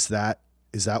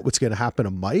what's going to happen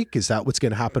to Mike? Is that what's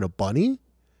going to happen to Bunny?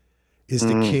 Is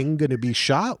the king going to be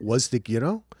shot?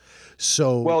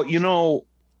 So well,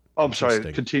 I'm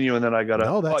sorry, continue, and then I gotta.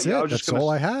 No, that's it. That's all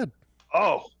I had.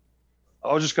 Oh,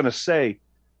 I was just gonna say,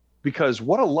 because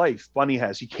what a life Bunny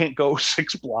has. He can't go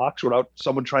 6 blocks without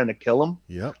someone trying to kill him.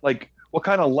 Yeah. Like, what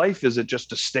kind of life is it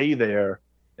just to stay there?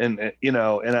 And and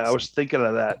I was thinking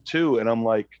of that too, and I'm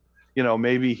like,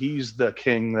 maybe he's the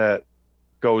king that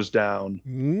goes down.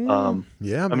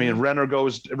 Yeah. I mean, Renner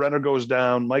goes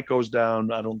down, Mike goes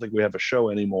down. I don't think we have a show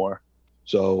anymore,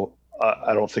 so.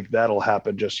 I don't think that'll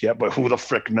happen just yet, but who the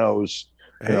frick knows?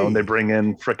 And they bring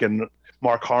in frickin'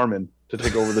 Mark Harmon to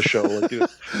take over the show. Like, dude,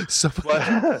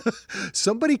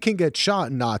 somebody can get shot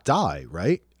and not die,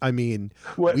 right? I mean,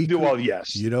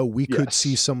 yes. We could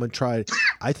see someone try.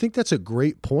 I think that's a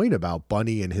great point about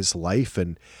Bunny and his life.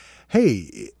 And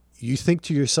hey, you think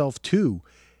to yourself too,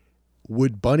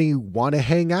 would Bunny want to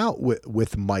hang out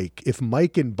with Mike? If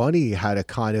Mike and Bunny had a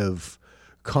kind of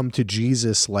come to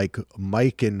Jesus like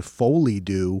Mike and Foley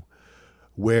do,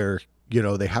 where,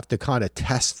 they have to kind of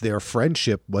test their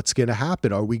friendship, what's going to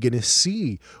happen? Are we going to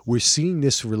see? We're seeing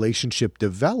this relationship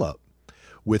develop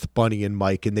with Bunny and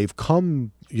Mike, and they've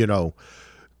come,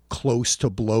 close to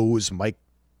blows. Mike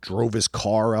drove his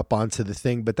car up onto the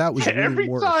thing, but that was really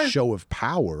more a show of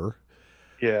power.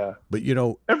 Yeah. But,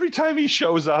 every time he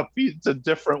shows up, it's a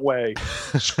different way.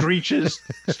 Screeches,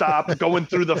 stop, going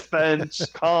through the fence,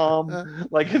 calm.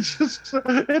 Like, it's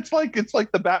like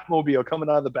the Batmobile coming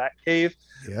out of the Batcave.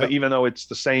 Yeah. But even though it's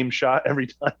the same shot every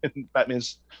time in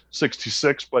Batman's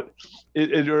 66, but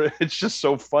it's just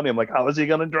so funny. I'm like, how is he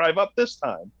going to drive up this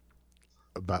time?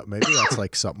 But maybe that's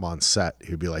like something on set.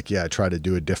 He'd be like, yeah, try to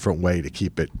do a different way to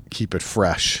keep it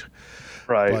fresh.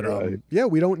 Right. But yeah,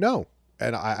 we don't know.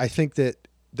 And I think that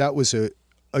was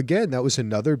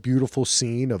another beautiful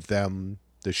scene of them.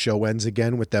 The show ends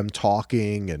again with them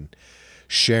talking and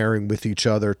sharing with each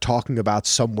other, talking about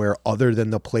somewhere other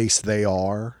than the place they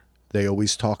are. They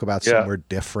always talk about somewhere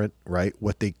different, right?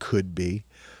 What they could be.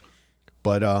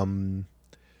 But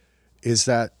is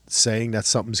that saying that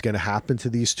something's going to happen to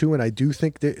these two? And I do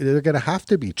think they're going to have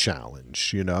to be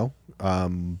challenged,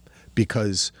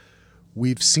 because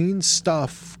we've seen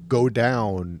stuff go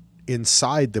down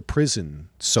inside the prison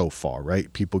so far,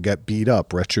 right? People get beat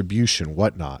up, retribution,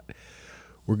 whatnot.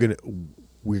 We're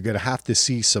gonna have to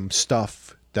see some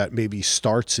stuff that maybe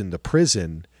starts in the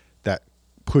prison that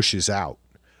pushes out.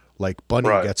 Like Bunny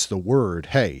gets the word,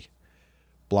 hey,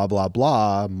 blah, blah,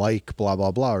 blah, Mike, blah,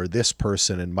 blah, blah, or this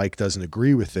person, and Mike doesn't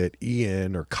agree with it,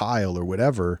 Ian or Kyle or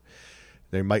whatever,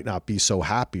 they might not be so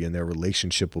happy and their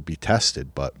relationship will be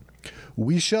tested. But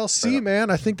we shall see, man.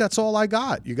 I think that's all I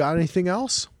got. You got anything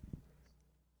else?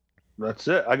 That's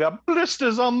it. I got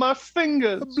blisters on my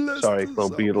fingers. Sorry, little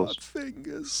Beatles.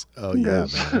 Fingers. Oh, yeah,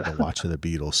 man. I've been watching the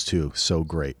Beatles, too. So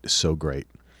great. So great.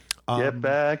 Get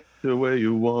back to where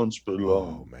you once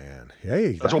belonged. Oh, man.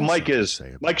 Hey, that's what Mike is.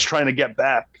 Mike's trying to get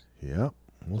back. Yeah,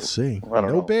 we'll see. I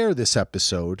don't know. Bear this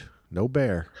episode. No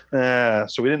bear.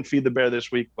 So we didn't feed the bear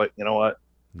this week, but you know what?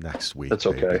 Next week. That's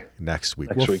okay. Next week.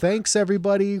 Thanks,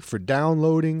 everybody, for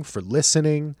downloading, for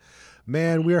listening.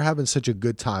 Man, we're having such a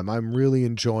good time. I'm really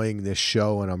enjoying this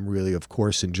show, and I'm really, of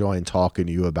course, enjoying talking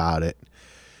to you about it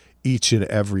each and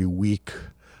every week,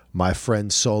 my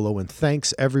friend Solo. And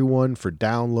thanks, everyone, for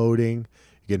downloading.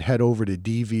 You can head over to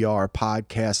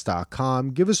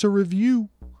dvrpodcast.com. Give us a review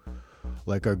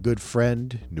like our good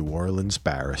friend, New Orleans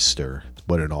Barrister.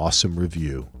 What an awesome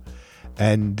review.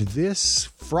 And this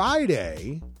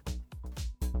Friday,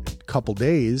 a couple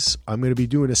days, I'm going to be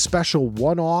doing a special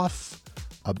one-off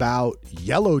about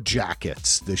Yellow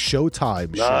Jackets, the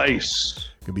Showtime show. Nice.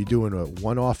 Going to be doing a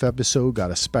one-off episode.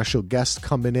 Got a special guest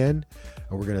coming in,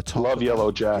 and we're going to talk about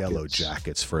Yellow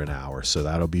Jackets for an hour. So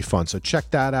that'll be fun. So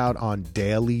check that out on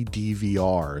Daily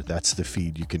DVR. That's the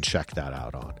feed. You can check that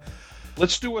out on.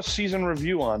 Let's do a season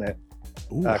review on it.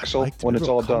 Ooh, Axel, when it's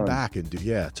all done. Back and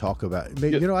talk about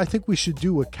it. I think we should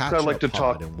do a catch-up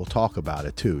pod, and we'll talk about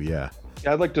it too. Yeah,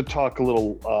 I'd like to talk a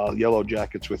little Yellow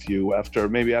Jackets with you after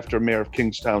Mayor of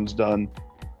Kingstown's done.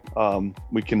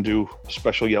 We can do a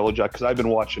special Yellow Jacket because I've been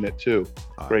watching it too.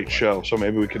 Great show. So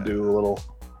maybe we could do a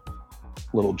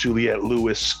little Juliette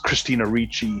Lewis, Christina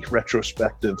Ricci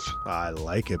retrospective. I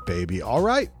like it, baby. All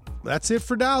right, that's it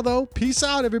for now, though. Peace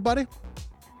out, everybody.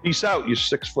 Peace out, you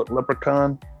 6-foot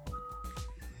leprechaun.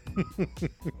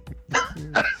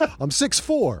 I'm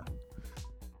 6'4".